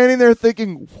just standing there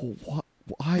thinking, "What?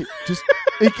 I just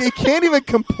he can't even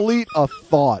complete a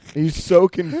thought. He's so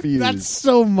confused." That's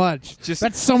so much. Just-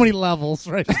 That's so many levels,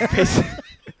 right?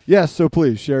 Yes, so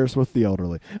please share us with the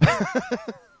elderly.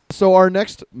 So our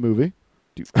next movie,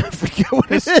 I forget what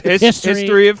it is.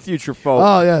 History of Future Folk.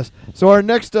 Oh yes. So our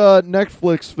next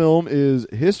Netflix film is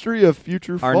History of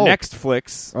Future Our Folk. next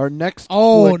flicks. Our next.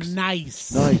 Oh, flicks.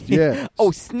 nice. Nice. Yeah.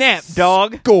 Oh, snap,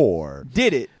 dog. Score.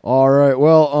 Did it. All right.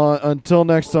 Well, until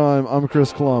next time, I'm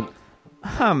Chris Klump.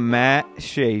 I'm Matt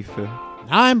Schaefer.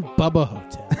 I'm Bubba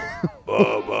Hotep.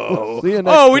 See you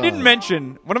next Oh, we time. didn't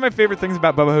mention. One of my favorite things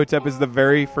about Bubba Hotep is the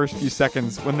very first few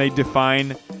seconds when they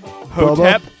define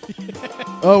Hotep,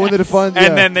 Oh, when they define.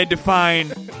 and then they define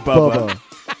Bubba.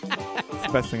 Bubba. It's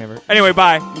the best thing ever. Anyway,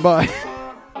 bye. Bye.